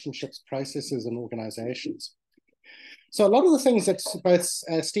relationships, processes, and organizations. So a lot of the things that both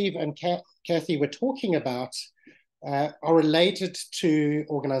Steve and Kathy were talking about are related to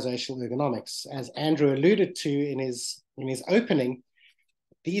organizational ergonomics. As Andrew alluded to in his opening,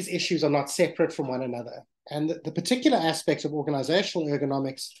 these issues are not separate from one another. And the particular aspect of organizational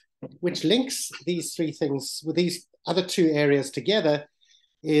ergonomics, which links these three things with these other two areas together,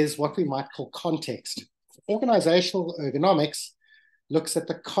 is what we might call context. Organizational ergonomics looks at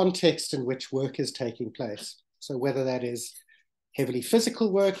the context in which work is taking place. So whether that is heavily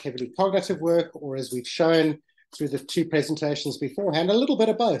physical work, heavily cognitive work, or as we've shown through the two presentations beforehand, a little bit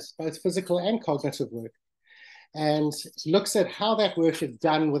of both physical and cognitive work. And looks at how that work is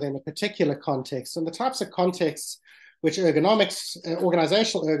done within a particular context. And the types of contexts which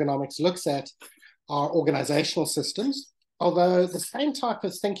organizational ergonomics looks at are organizational systems, although the same type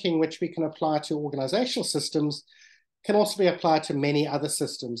of thinking which we can apply to organizational systems can also be applied to many other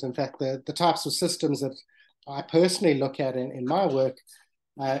systems. In fact, the types of systems that I personally look at in my work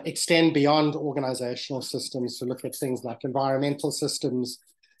extend beyond organizational systems to look at things like environmental systems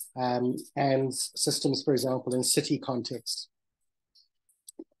and systems, for example, in city context.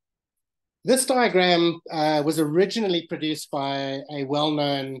 This diagram was originally produced by a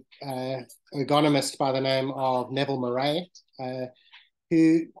well-known ergonomist by the name of Neville Murray,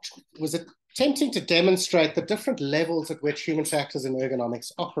 who was attempting to demonstrate the different levels at which human factors in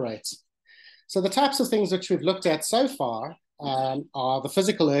ergonomics operates. So the types of things which we've looked at so far are the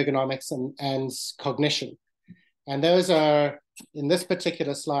physical ergonomics and cognition. And those are, in this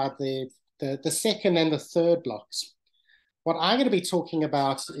particular slide, the second and the third blocks. What I'm going to be talking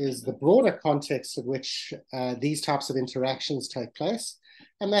about is the broader context in which these types of interactions take place,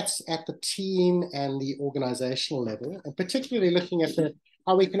 and that's at the team and the organizational level, and particularly looking at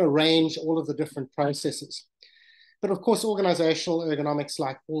how we can arrange all of the different processes. But of course, organizational ergonomics,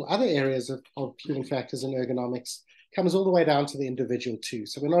 like all other areas of human factors in ergonomics, comes all the way down to the individual too.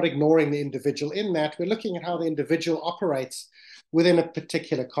 So we're not ignoring the individual in that. We're looking at how the individual operates within a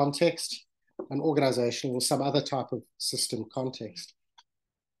particular context, an organizational or some other type of system context.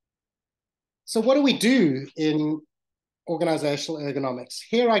 So what do we do in organizational ergonomics?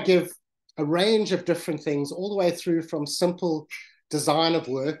 Here I give a range of different things, all the way through from simple design of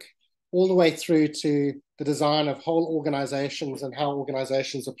work, all the way through to the design of whole organizations and how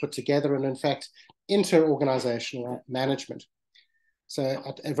organizations are put together, and in fact, inter-organizational management. So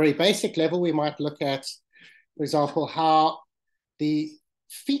at a very basic level, we might look at, for example, how the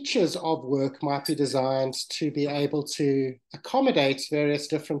features of work might be designed to be able to accommodate various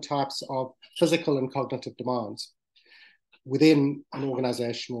different types of physical and cognitive demands within an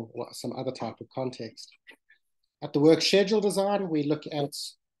organizational or some other type of context. At the work schedule design, we look at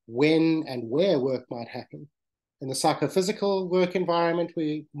when and where work might happen. In the psychophysical work environment,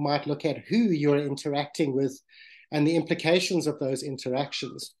 we might look at who you're interacting with and the implications of those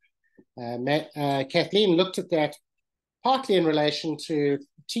interactions. Kathleen looked at that partly in relation to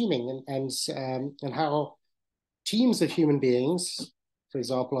teaming and how teams of human beings, for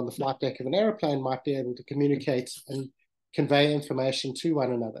example, on the flight deck of an airplane, might be able to communicate and convey information to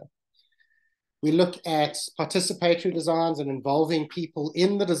one another. We look at participatory designs and involving people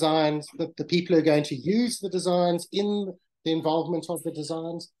in the designs, the people who are going to use the designs in the involvement of the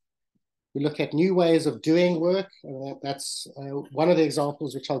designs. We look at new ways of doing work. That's one of the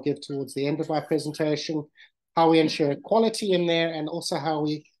examples which I'll give towards the end of my presentation, how we ensure quality in there, and also how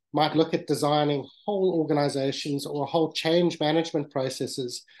we might look at designing whole organizations or whole change management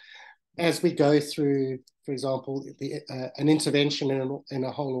processes as we go through, for example, an intervention in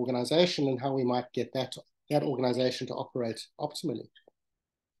a whole organization, and how we might get that organization to operate optimally.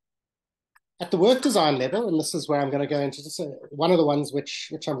 At the work design level, and this is where I'm going to go into just one of the ones which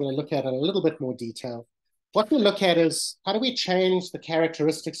I'm going to look at in a little bit more detail, what we look at is how do we change the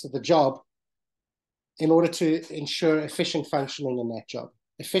characteristics of the job in order to ensure efficient functioning in that job.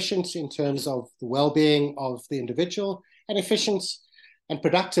 Efficient in terms of the well-being of the individual, and efficient and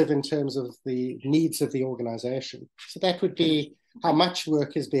productive in terms of the needs of the organization. So that would be how much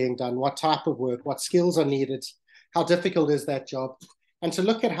work is being done, what type of work, what skills are needed, how difficult is that job, and to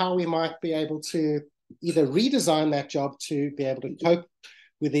look at how we might be able to either redesign that job to be able to cope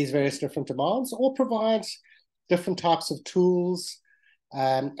with these various different demands, or provide different types of tools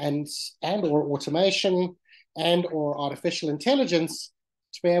and or automation and or artificial intelligence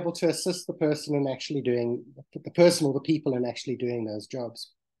to be able to assist the person in actually doing, the person or the people in actually doing those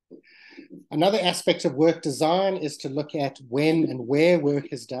jobs. Another aspect of work design is to look at when and where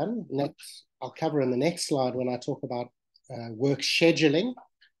work is done. And that I'll cover in the next slide when I talk about work scheduling.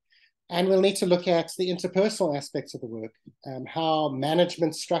 And we'll need to look at the interpersonal aspects of the work, how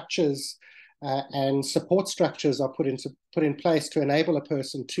management structures and support structures are put in place to enable a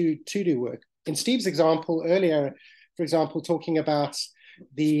person to do work. In Steve's example earlier, for example, talking about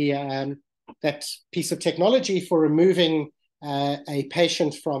that piece of technology for removing a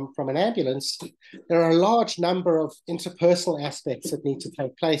patient from an ambulance, there are a large number of interpersonal aspects that need to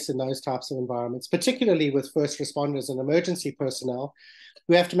take place in those types of environments, particularly with first responders and emergency personnel,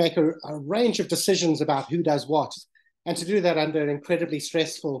 who have to make a range of decisions about who does what, and to do that under incredibly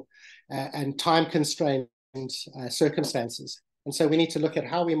stressful and time-constrained circumstances. And so we need to look at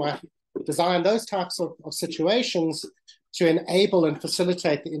how we might design those types of situations to enable and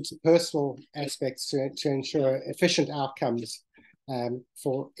facilitate the interpersonal aspects to ensure efficient outcomes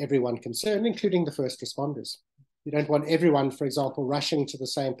for everyone concerned, including the first responders. You don't want everyone, for example, rushing to the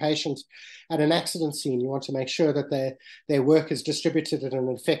same patient at an accident scene. You want to make sure that their work is distributed in an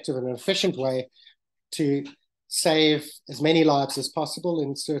effective and efficient way to save as many lives as possible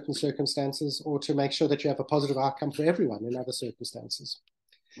in certain circumstances, or to make sure that you have a positive outcome for everyone in other circumstances.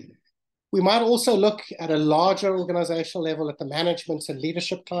 We might also look at a larger organizational level at the management and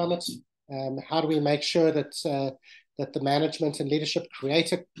leadership climate. How do we make sure that the management and leadership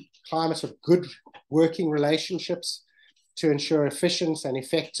create a climate of good working relationships to ensure efficient and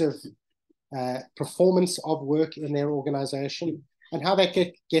effective performance of work in their organization, and how that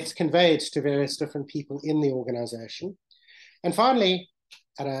gets conveyed to various different people in the organization. And finally,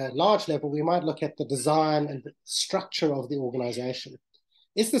 at a large level, we might look at the design and the structure of the organization.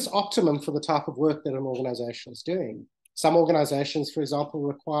 Is this optimum for the type of work that an organization is doing? Some organizations, for example,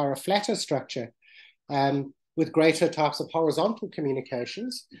 require a flatter structure with greater types of horizontal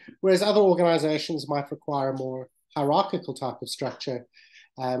communications, whereas other organizations might require a more hierarchical type of structure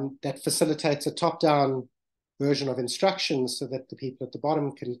that facilitates a top-down version of instructions so that the people at the bottom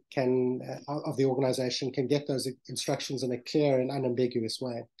of the organization can get those instructions in a clear and unambiguous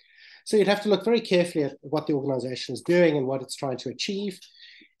way. So you'd have to look very carefully at what the organization is doing and what it's trying to achieve,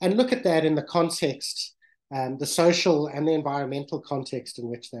 and look at that in the context, the social and the environmental context in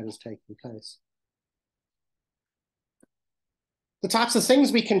which that is taking place. The types of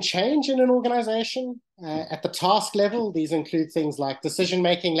things we can change in an organization at the task level, these include things like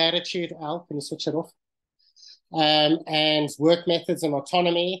decision-making latitude. Al, can you switch it off? And work methods and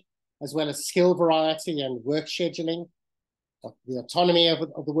autonomy, as well as skill variety and work scheduling, the autonomy of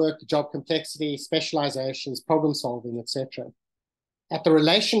the work, the job complexity, specializations, problem solving, etc. At the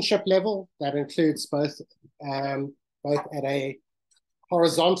relationship level, that includes both at a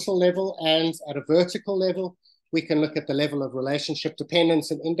horizontal level and at a vertical level. We can look at the level of relationship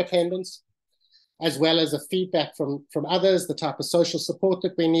dependence and independence, as well as a feedback from others, the type of social support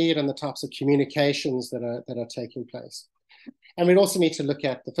that we need, and the types of communications that are taking place. And we'd also need to look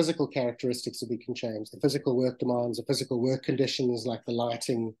at the physical characteristics that we can change, the physical work demands, the physical work conditions like the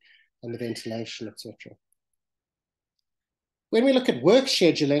lighting and the ventilation, etc. When we look at work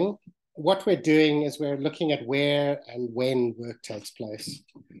scheduling, what we're doing is we're looking at where and when work takes place.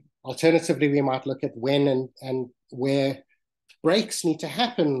 Alternatively, we might look at when and where breaks need to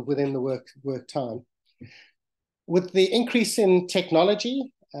happen within the work time. With the increase in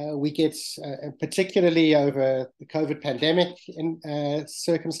technology, we get, particularly over the COVID pandemic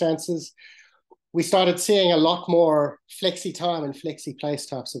circumstances, we started seeing a lot more flexi time and flexi place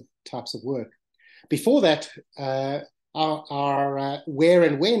types of work. Before that, our where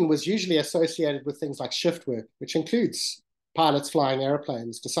and when was usually associated with things like shift work, which includes pilots flying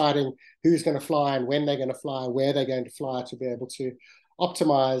airplanes, deciding who's going to fly and when they're going to fly, where they're going to fly, to be able to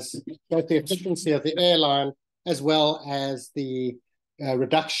optimize both the efficiency of the airline as well as the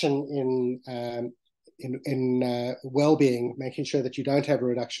reduction in well-being, making sure that you don't have a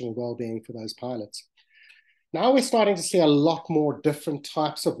reduction in well-being for those pilots. Now we're starting to see a lot more different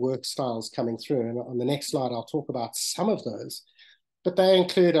types of work styles coming through. And on the next slide, I'll talk about some of those. But they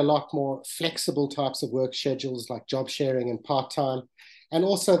include a lot more flexible types of work schedules like job sharing and part-time, and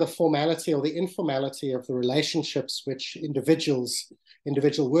also the formality or the informality of the relationships which individual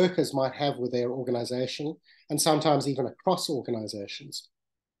workers might have with their organization, and sometimes even across organizations.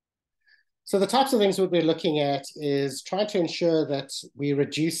 So the types of things that we're looking at is trying to ensure that we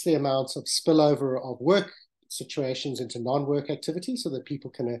reduce the amounts of spillover of work situations into non-work activities so that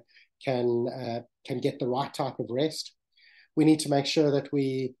people can get the right type of rest. We need to make sure that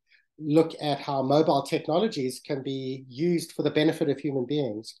we look at how mobile technologies can be used for the benefit of human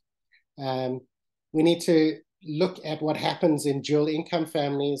beings. We need to look at what happens in dual income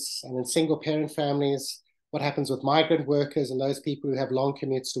families and in single parent families, what happens with migrant workers and those people who have long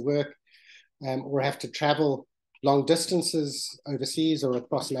commutes to work or have to travel long distances overseas or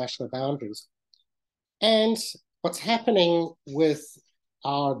across national boundaries. And what's happening with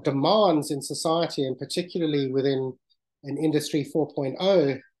our demands in society, and particularly within an Industry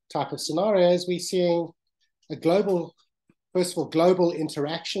 4.0 type of scenarios, we're seeing a global first of all, global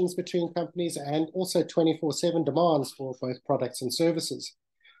interactions between companies, and also 24/7 demands for both products and services.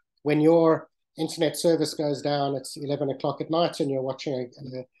 When your internet service goes down, it's 11 o'clock at night and you're watching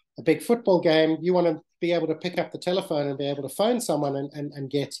a big football game, you want to be able to pick up the telephone and be able to phone someone and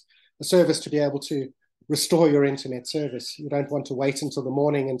get a service to be able to restore your internet service. You don't want to wait until the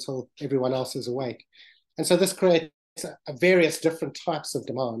morning until everyone else is awake. And so this creates various different types of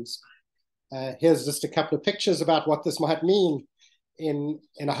demands. Here's just a couple of pictures about what this might mean in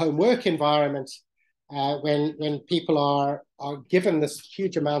a home work environment. When people are given this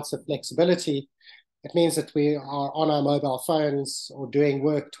huge amounts of flexibility, it means that we are on our mobile phones or doing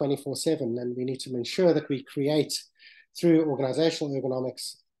work 24/7, and we need to ensure that we create, through organizational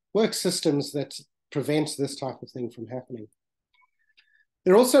ergonomics, work systems that prevent this type of thing from happening.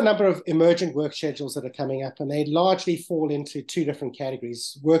 There are also a number of emergent work schedules that are coming up, and they largely fall into two different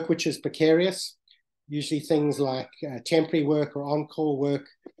categories. Work which is precarious, usually things like temporary work or on-call work,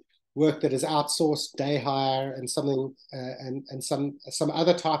 work that is outsourced, day hire, and something and some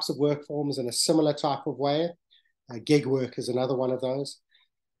other types of work forms in a similar type of way. Gig work is another one of those.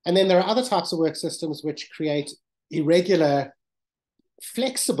 And then there are other types of work systems which create irregular,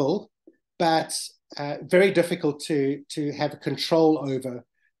 flexible, but very difficult to have control over.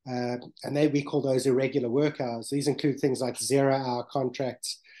 And we call those irregular work hours. These include things like 0-hour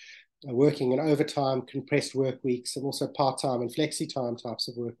contracts, working in overtime, compressed work weeks, and also part-time and flexi-time types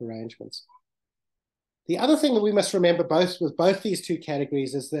of work arrangements. The other thing that we must remember with both these two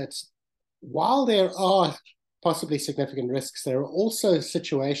categories is that while there are possibly significant risks, there are also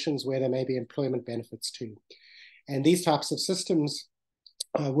situations where there may be employment benefits too. And these types of systems,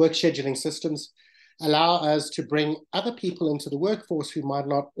 work scheduling systems, allow us to bring other people into the workforce who might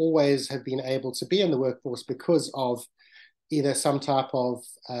not always have been able to be in the workforce because of either some type of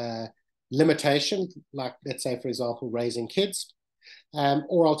limitation, like, let's say, for example, raising kids,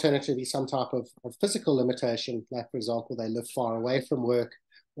 or alternatively, some type of physical limitation, like, for example, they live far away from work,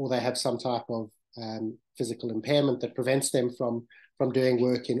 or they have some type of physical impairment that prevents them from doing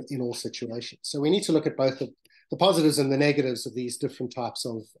work in all situations. So we need to look at both the positives and the negatives of these different types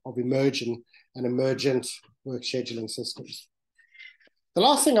of emergent work scheduling systems. The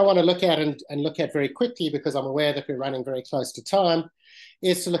last thing I want to look at and look at very quickly, because I'm aware that we're running very close to time,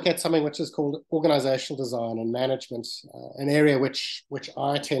 is to look at something which is called organizational design and management, an area which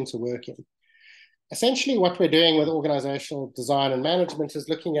I tend to work in. Essentially, what we're doing with organizational design and management is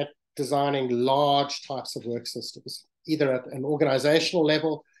looking at designing large types of work systems, either at an organizational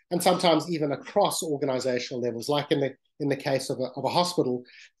level and sometimes even across organizational levels, like in the case of a hospital,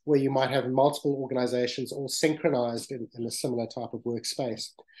 where you might have multiple organizations all synchronized in a similar type of workspace.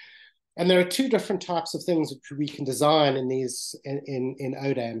 And there are two different types of things which we can design in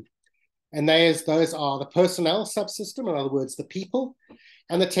ODAM. And those are the personnel subsystem, in other words, the people,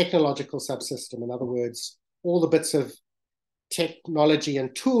 and the technological subsystem, in other words, all the bits of technology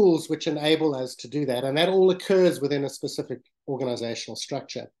and tools which enable us to do that. And that all occurs within a specific organizational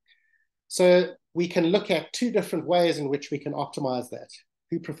structure. So we can look at two different ways in which we can optimize that.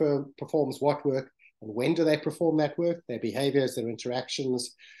 Who performs what work, and when do they perform that work, their behaviors, their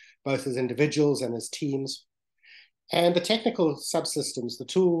interactions, both as individuals and as teams. And the technical subsystems, the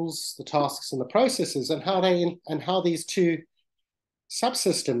tools, the tasks, and the processes, and how these two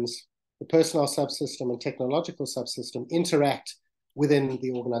subsystems, the personnel subsystem and technological subsystem, interact within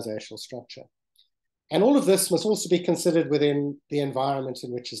the organizational structure. And all of this must also be considered within the environment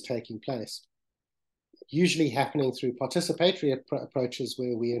in which it's taking place, usually happening through participatory approaches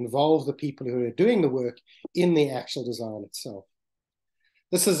where we involve the people who are doing the work in the actual design itself.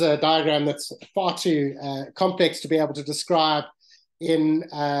 This is a diagram that's far too complex to be able to describe in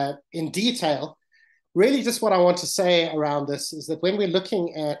detail. Really, just what I want to say around this is that when we're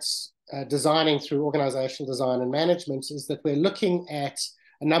looking at designing through organizational design and management, is that we're looking at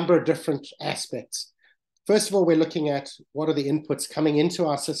a number of different aspects. First of all, we're looking at what are the inputs coming into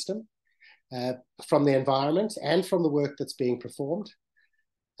our system from the environment and from the work that's being performed.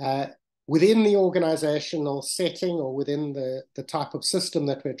 Within the organizational setting or within the type of system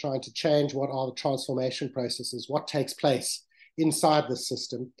that we're trying to change, what are the transformation processes? What takes place inside the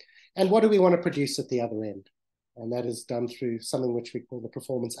system? And what do we want to produce at the other end? And that is done through something which we call the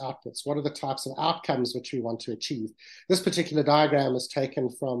performance outputs. What are the types of outcomes which we want to achieve? This particular diagram is taken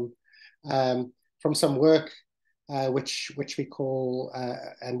from some work which we call,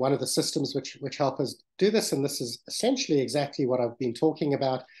 and one of the systems which help us do this. And this is essentially exactly what I've been talking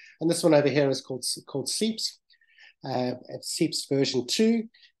about. And this one over here is called SEEPS. It's SEEPS version 2.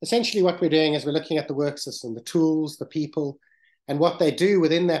 Essentially what we're doing is we're looking at the work system, the tools, the people, and what they do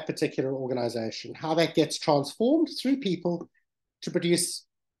within that particular organization, how that gets transformed through people to produce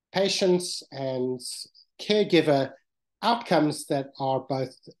patients and caregiver outcomes that are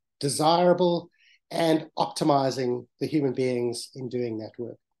both desirable and optimizing the human beings in doing that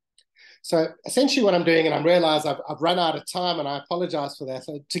work. So essentially what I'm doing, and I realize I've run out of time and I apologize for that,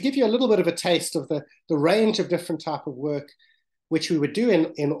 so to give you a little bit of a taste of the range of different type of work which we would do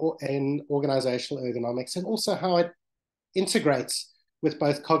in organizational ergonomics, and also how it integrates with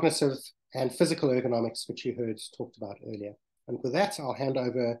both cognitive and physical ergonomics, which you heard talked about earlier. And with that, I'll hand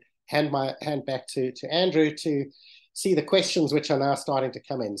back to Andrew to see the questions which are now starting to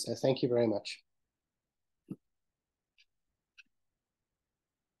come in. So thank you very much.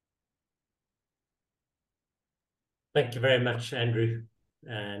 Thank you very much, Andrew.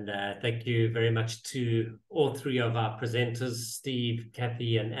 And thank you very much to all three of our presenters, Steve,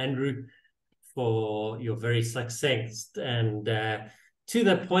 Kathy, and Andrew, for your very succinct and to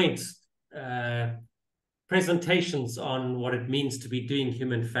the point presentations on what it means to be doing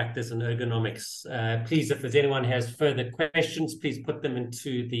human factors and ergonomics. Please, if there's anyone who has further questions, please put them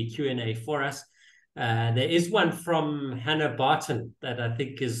into the Q&A for us. There is one from Hannah Barton that I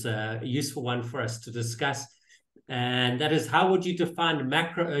think is a useful one for us to discuss. And that is, how would you define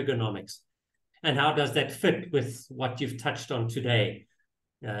macroergonomics? And how does that fit with what you've touched on today?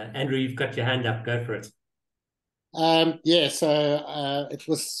 Andrew, you've got your hand up. Go for it. Yeah, so it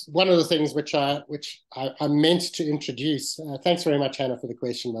was one of the things which I meant to introduce. Thanks very much, Hannah, for the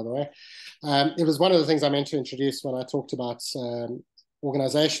question, by the way. It was one of the things I meant to introduce when I talked about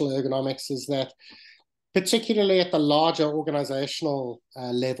organizational ergonomics, is that particularly at the larger organizational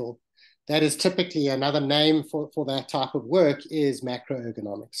level, that is typically another name for that type of work is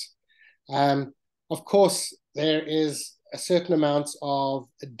macroergonomics. Of course, there is a certain amount of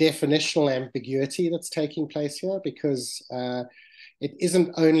definitional ambiguity that's taking place here, because it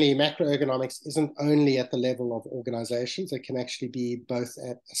isn't only, macroergonomics isn't only at the level of organizations. It can actually be both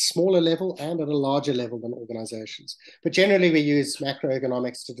at a smaller level and at a larger level than organizations. But generally we use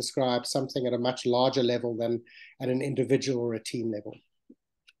macroergonomics to describe something at a much larger level than at an individual or a team level.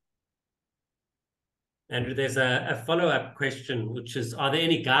 Andrew, there's a follow-up question, which is, are there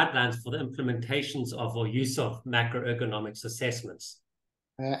any guidelines for the implementations of or use of macroergonomics assessments?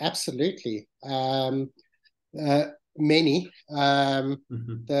 Absolutely. Many.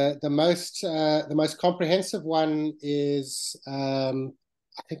 The most comprehensive one is, I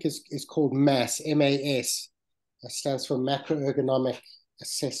think is called MAS, M-A-S. It stands for Macroergonomic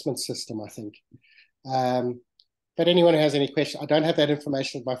Assessment System, I think. But anyone who has any questions, I don't have that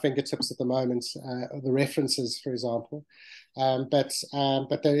information at my fingertips at the moment, the references, for example. But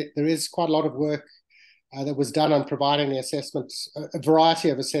there is quite a lot of work that was done on providing the assessment, a variety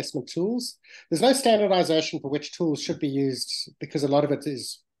of assessment tools. There's no standardization for which tools should be used, because a lot of it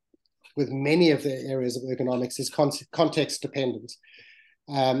is, with many of the areas of ergonomics, is context dependent.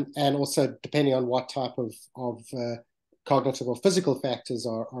 And also depending on what type of cognitive or physical factors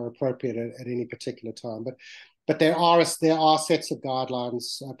are appropriate at any particular time. But there are sets of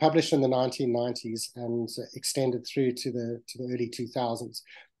guidelines published in the 1990s and extended through to the early 2000s.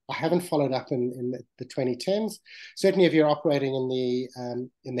 I haven't followed up in the 2010s. Certainly, if you're operating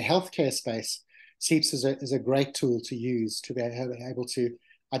in the healthcare space, SEEPS is a great tool to use to be able to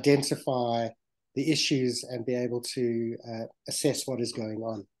identify the issues and be able to assess what is going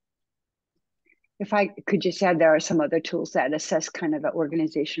on. If I could just add, there are some other tools that assess kind of the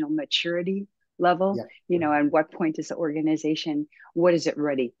organizational maturity level, yeah. And what point is the organization, what is it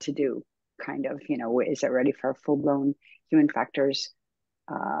ready to do? Kind of, is it ready for full-blown human factors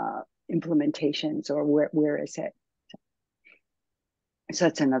implementations, or where is it? So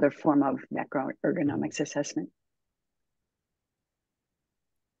that's another form of macroergonomics assessment.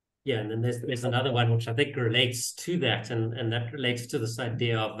 Yeah, and then there's another one which I think relates to that, and that relates to this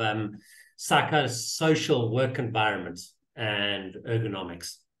idea of psychosocial work environment and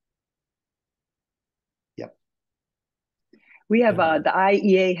ergonomics. We have the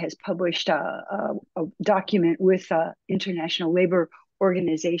IEA has published a document with International Labor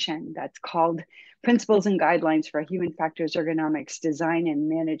Organization that's called Principles and Guidelines for Human Factors Ergonomics Design and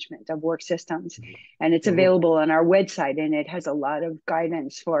Management of Work Systems. And it's available on our website, and it has a lot of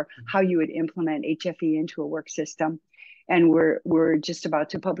guidance for how you would implement HFE into a work system. And we're just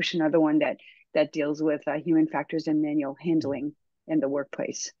about to publish another one that deals with human factors and manual handling in the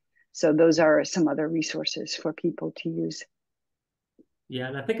workplace. So those are some other resources for people to use. Yeah,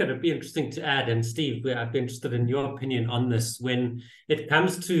 and I think it would be interesting to add, and Steve, I'd be interested in your opinion on this, when it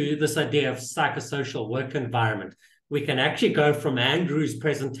comes to this idea of psychosocial work environment. We can actually go from Andrew's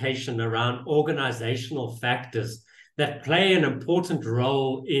presentation around organizational factors that play an important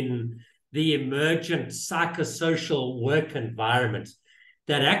role in the emergent psychosocial work environment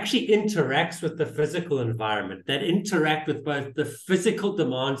that actually interacts with the physical environment, that interact with both the physical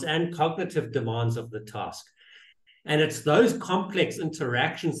demands and cognitive demands of the task. And it's those complex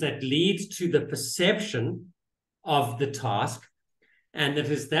interactions that lead to the perception of the task. And it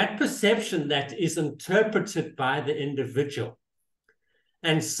is that perception that is interpreted by the individual.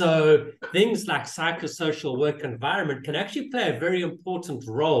 And so things like psychosocial work environment can actually play a very important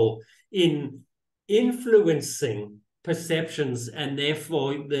role in influencing perceptions and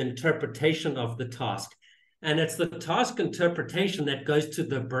therefore the interpretation of the task. And it's the task interpretation that goes to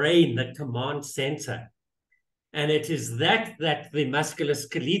the brain, the command center. And it is that the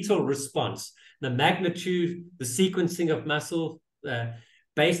musculoskeletal response, the magnitude, the sequencing of muscle,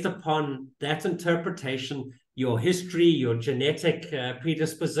 based upon that interpretation, your history, your genetic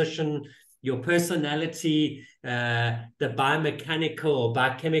predisposition, your personality, the biomechanical or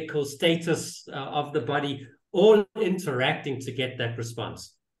biochemical status of the body, all interacting to get that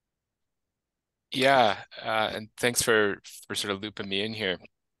response. Yeah, and thanks for sort of looping me in here.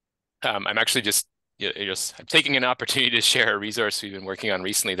 I'm actually I'm taking an opportunity to share a resource we've been working on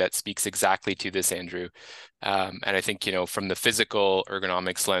recently that speaks exactly to this, Andrew. And I think, from the physical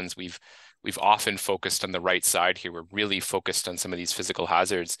ergonomics lens, we've often focused on the right side here. We're really focused on some of these physical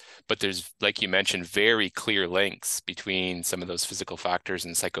hazards, but there's, like you mentioned, very clear links between some of those physical factors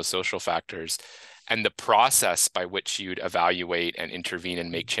and psychosocial factors. And the process by which you'd evaluate and intervene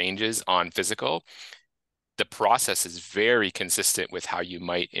and make changes on physical, the process is very consistent with how you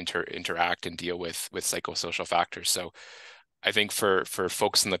might interact and deal with psychosocial factors. So I think for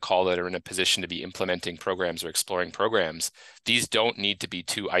folks in the call that are in a position to be implementing programs or exploring programs, these don't need to be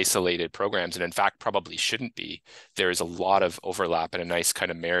two isolated programs, and in fact probably shouldn't be. There is a lot of overlap and a nice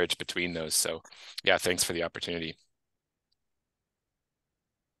kind of marriage between those. So yeah, thanks for the opportunity.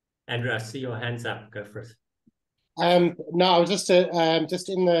 Andrew, I see your hands up. Go for it. No, I was just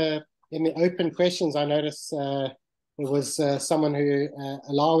in the open questions. I noticed there was someone who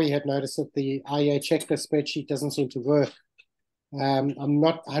Alawi had noticed that the IEA checklist spreadsheet doesn't seem to work. I'm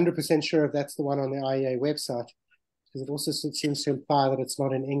not 100% sure if that's the one on the IEA website, because it also seems to imply that it's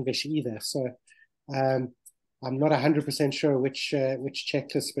not in English either. So I'm not 100% sure which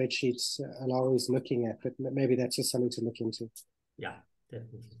checklist spreadsheets Alawi is looking at, but maybe that's just something to look into. Yeah,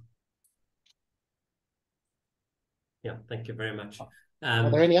 definitely. Yeah, thank you very much. Are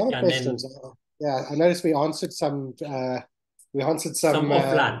there any other questions? Yeah, I noticed we answered some. Some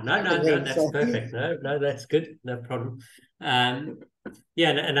offline. No, that's perfect. No, that's good. No problem. Yeah,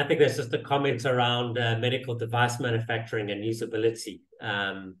 and I think there's just a comment around medical device manufacturing and usability,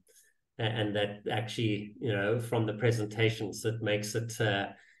 and that actually, from the presentations, it makes it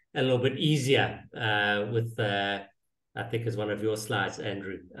a little bit easier with, I think, is one of your slides,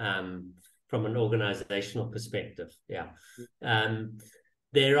 Andrew, from an organizational perspective. Yeah.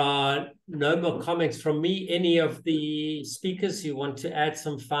 There are no more comments from me. Any of the speakers who want to add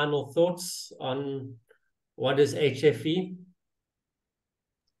some final thoughts on what is HFE?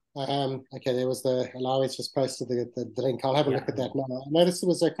 Okay, there was Alawi's just posted the link. I'll have a look at that now. I noticed there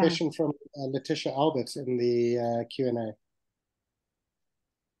was a question from Letitia Albert in the Q&A.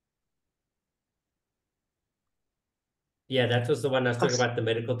 Yeah, that was the one I was talking about, the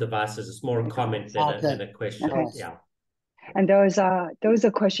medical devices. It's more a comment than a question. Okay. Yeah. And there was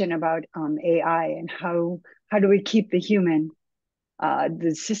a question about AI and how do we keep the human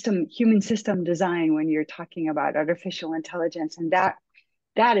system design when you're talking about artificial intelligence, and that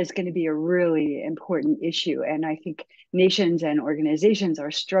is going to be a really important issue. And I think nations and organizations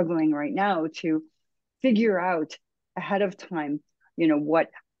are struggling right now to figure out ahead of time,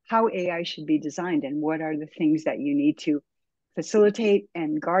 how AI should be designed and what are the things that you need to facilitate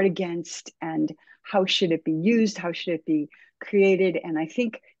and guard against, and how should it be used? How should it be created? And I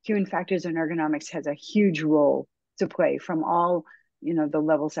think human factors and ergonomics has a huge role to play from all, the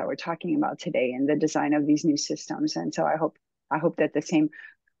levels that we're talking about today in the design of these new systems. And so I hope that the same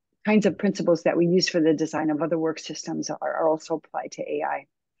kinds of principles that we use for the design of other work systems are also applied to AI.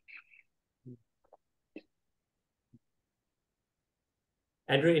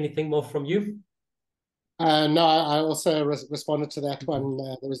 Andrew, anything more from you? No, I also responded to that one.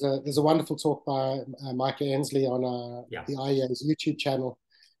 There's a wonderful talk by Micah Ensley on the IEA's YouTube channel,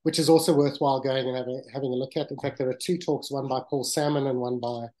 which is also worthwhile going and having a look at. In fact, there are two talks, one by Paul Salmon and one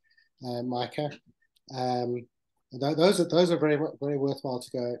by Micah. Those are very, very worthwhile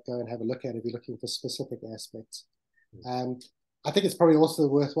to go and have a look at if you're looking for specific aspects. I think it's probably also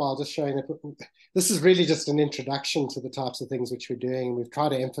worthwhile just showing that this is really just an introduction to the types of things which we're doing. We've tried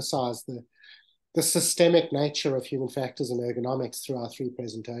to emphasize the systemic nature of human factors and ergonomics through our 3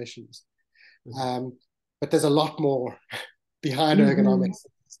 presentations. But there's a lot more behind ergonomics,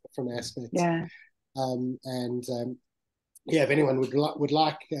 different aspects. Yeah. Yeah, if anyone would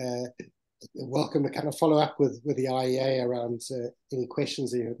like, welcome to kind of follow up with the IEA around any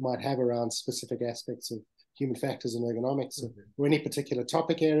questions that you might have around specific aspects of human factors and ergonomics, or any particular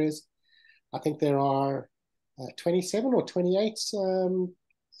topic areas. I think there are 27 or 28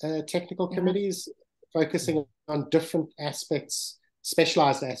 technical committees focusing on different aspects,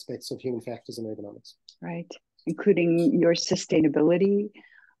 specialized aspects of human factors and ergonomics. Right, including your sustainability,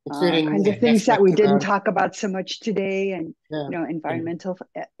 including kinds of things that we didn't talk about so much today, and environmental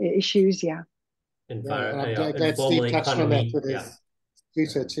issues. Yeah. I'm glad Steve touched on that with his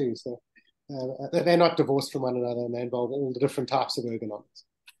tutor too. So they're not divorced from one another, and they involve all the different types of ergonomics.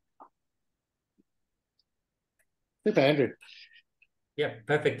 Super, Andrew. Yeah,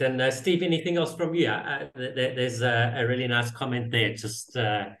 perfect. And Steve, anything else from you? There's a really nice comment there, just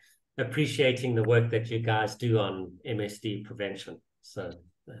appreciating the work that you guys do on MSD prevention. So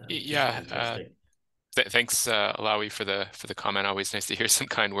thanks, Alawi, for the comment. Always nice to hear some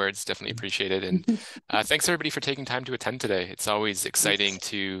kind words. Definitely appreciate it. And thanks everybody for taking time to attend today. It's always exciting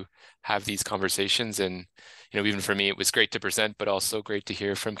to have these conversations. And even for me, it was great to present, but also great to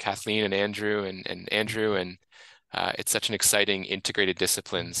hear from Kathleen and Andrew and Andrew. And it's such an exciting integrated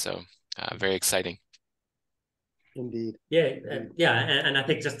discipline. So very exciting. Indeed. And I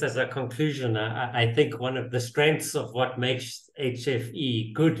think just as a conclusion, I think one of the strengths of what makes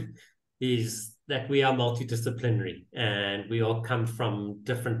HFE good is that we are multidisciplinary, and we all come from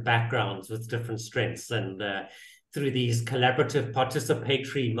different backgrounds with different strengths. And through these collaborative,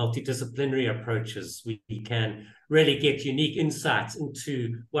 participatory, multidisciplinary approaches, we can really get unique insights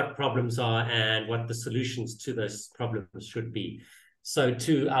into what problems are and what the solutions to those problems should be. So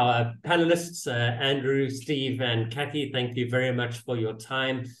to our panelists, Andrew, Steve, and Kathy, thank you very much for your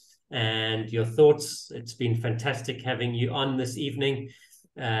time and your thoughts. It's been fantastic having you on this evening.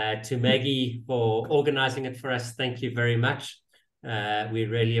 To Maggie for organizing it for us, thank you very much. We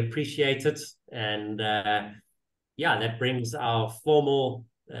really appreciate it. And that brings our formal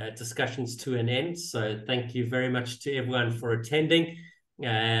discussions to an end. So thank you very much to everyone for attending.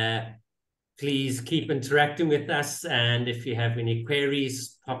 Please keep interacting with us, and if you have any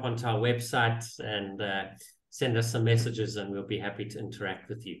queries, pop onto our website and send us some messages, and we'll be happy to interact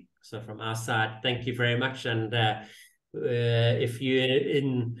with you. So from our side, thank you very much. And if you're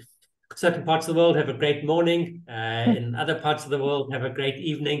in certain parts of the world, have a great morning. In other parts of the world, have a great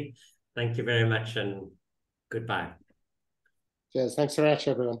evening. Thank you very much, and goodbye. Cheers. Thanks very much,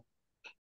 everyone.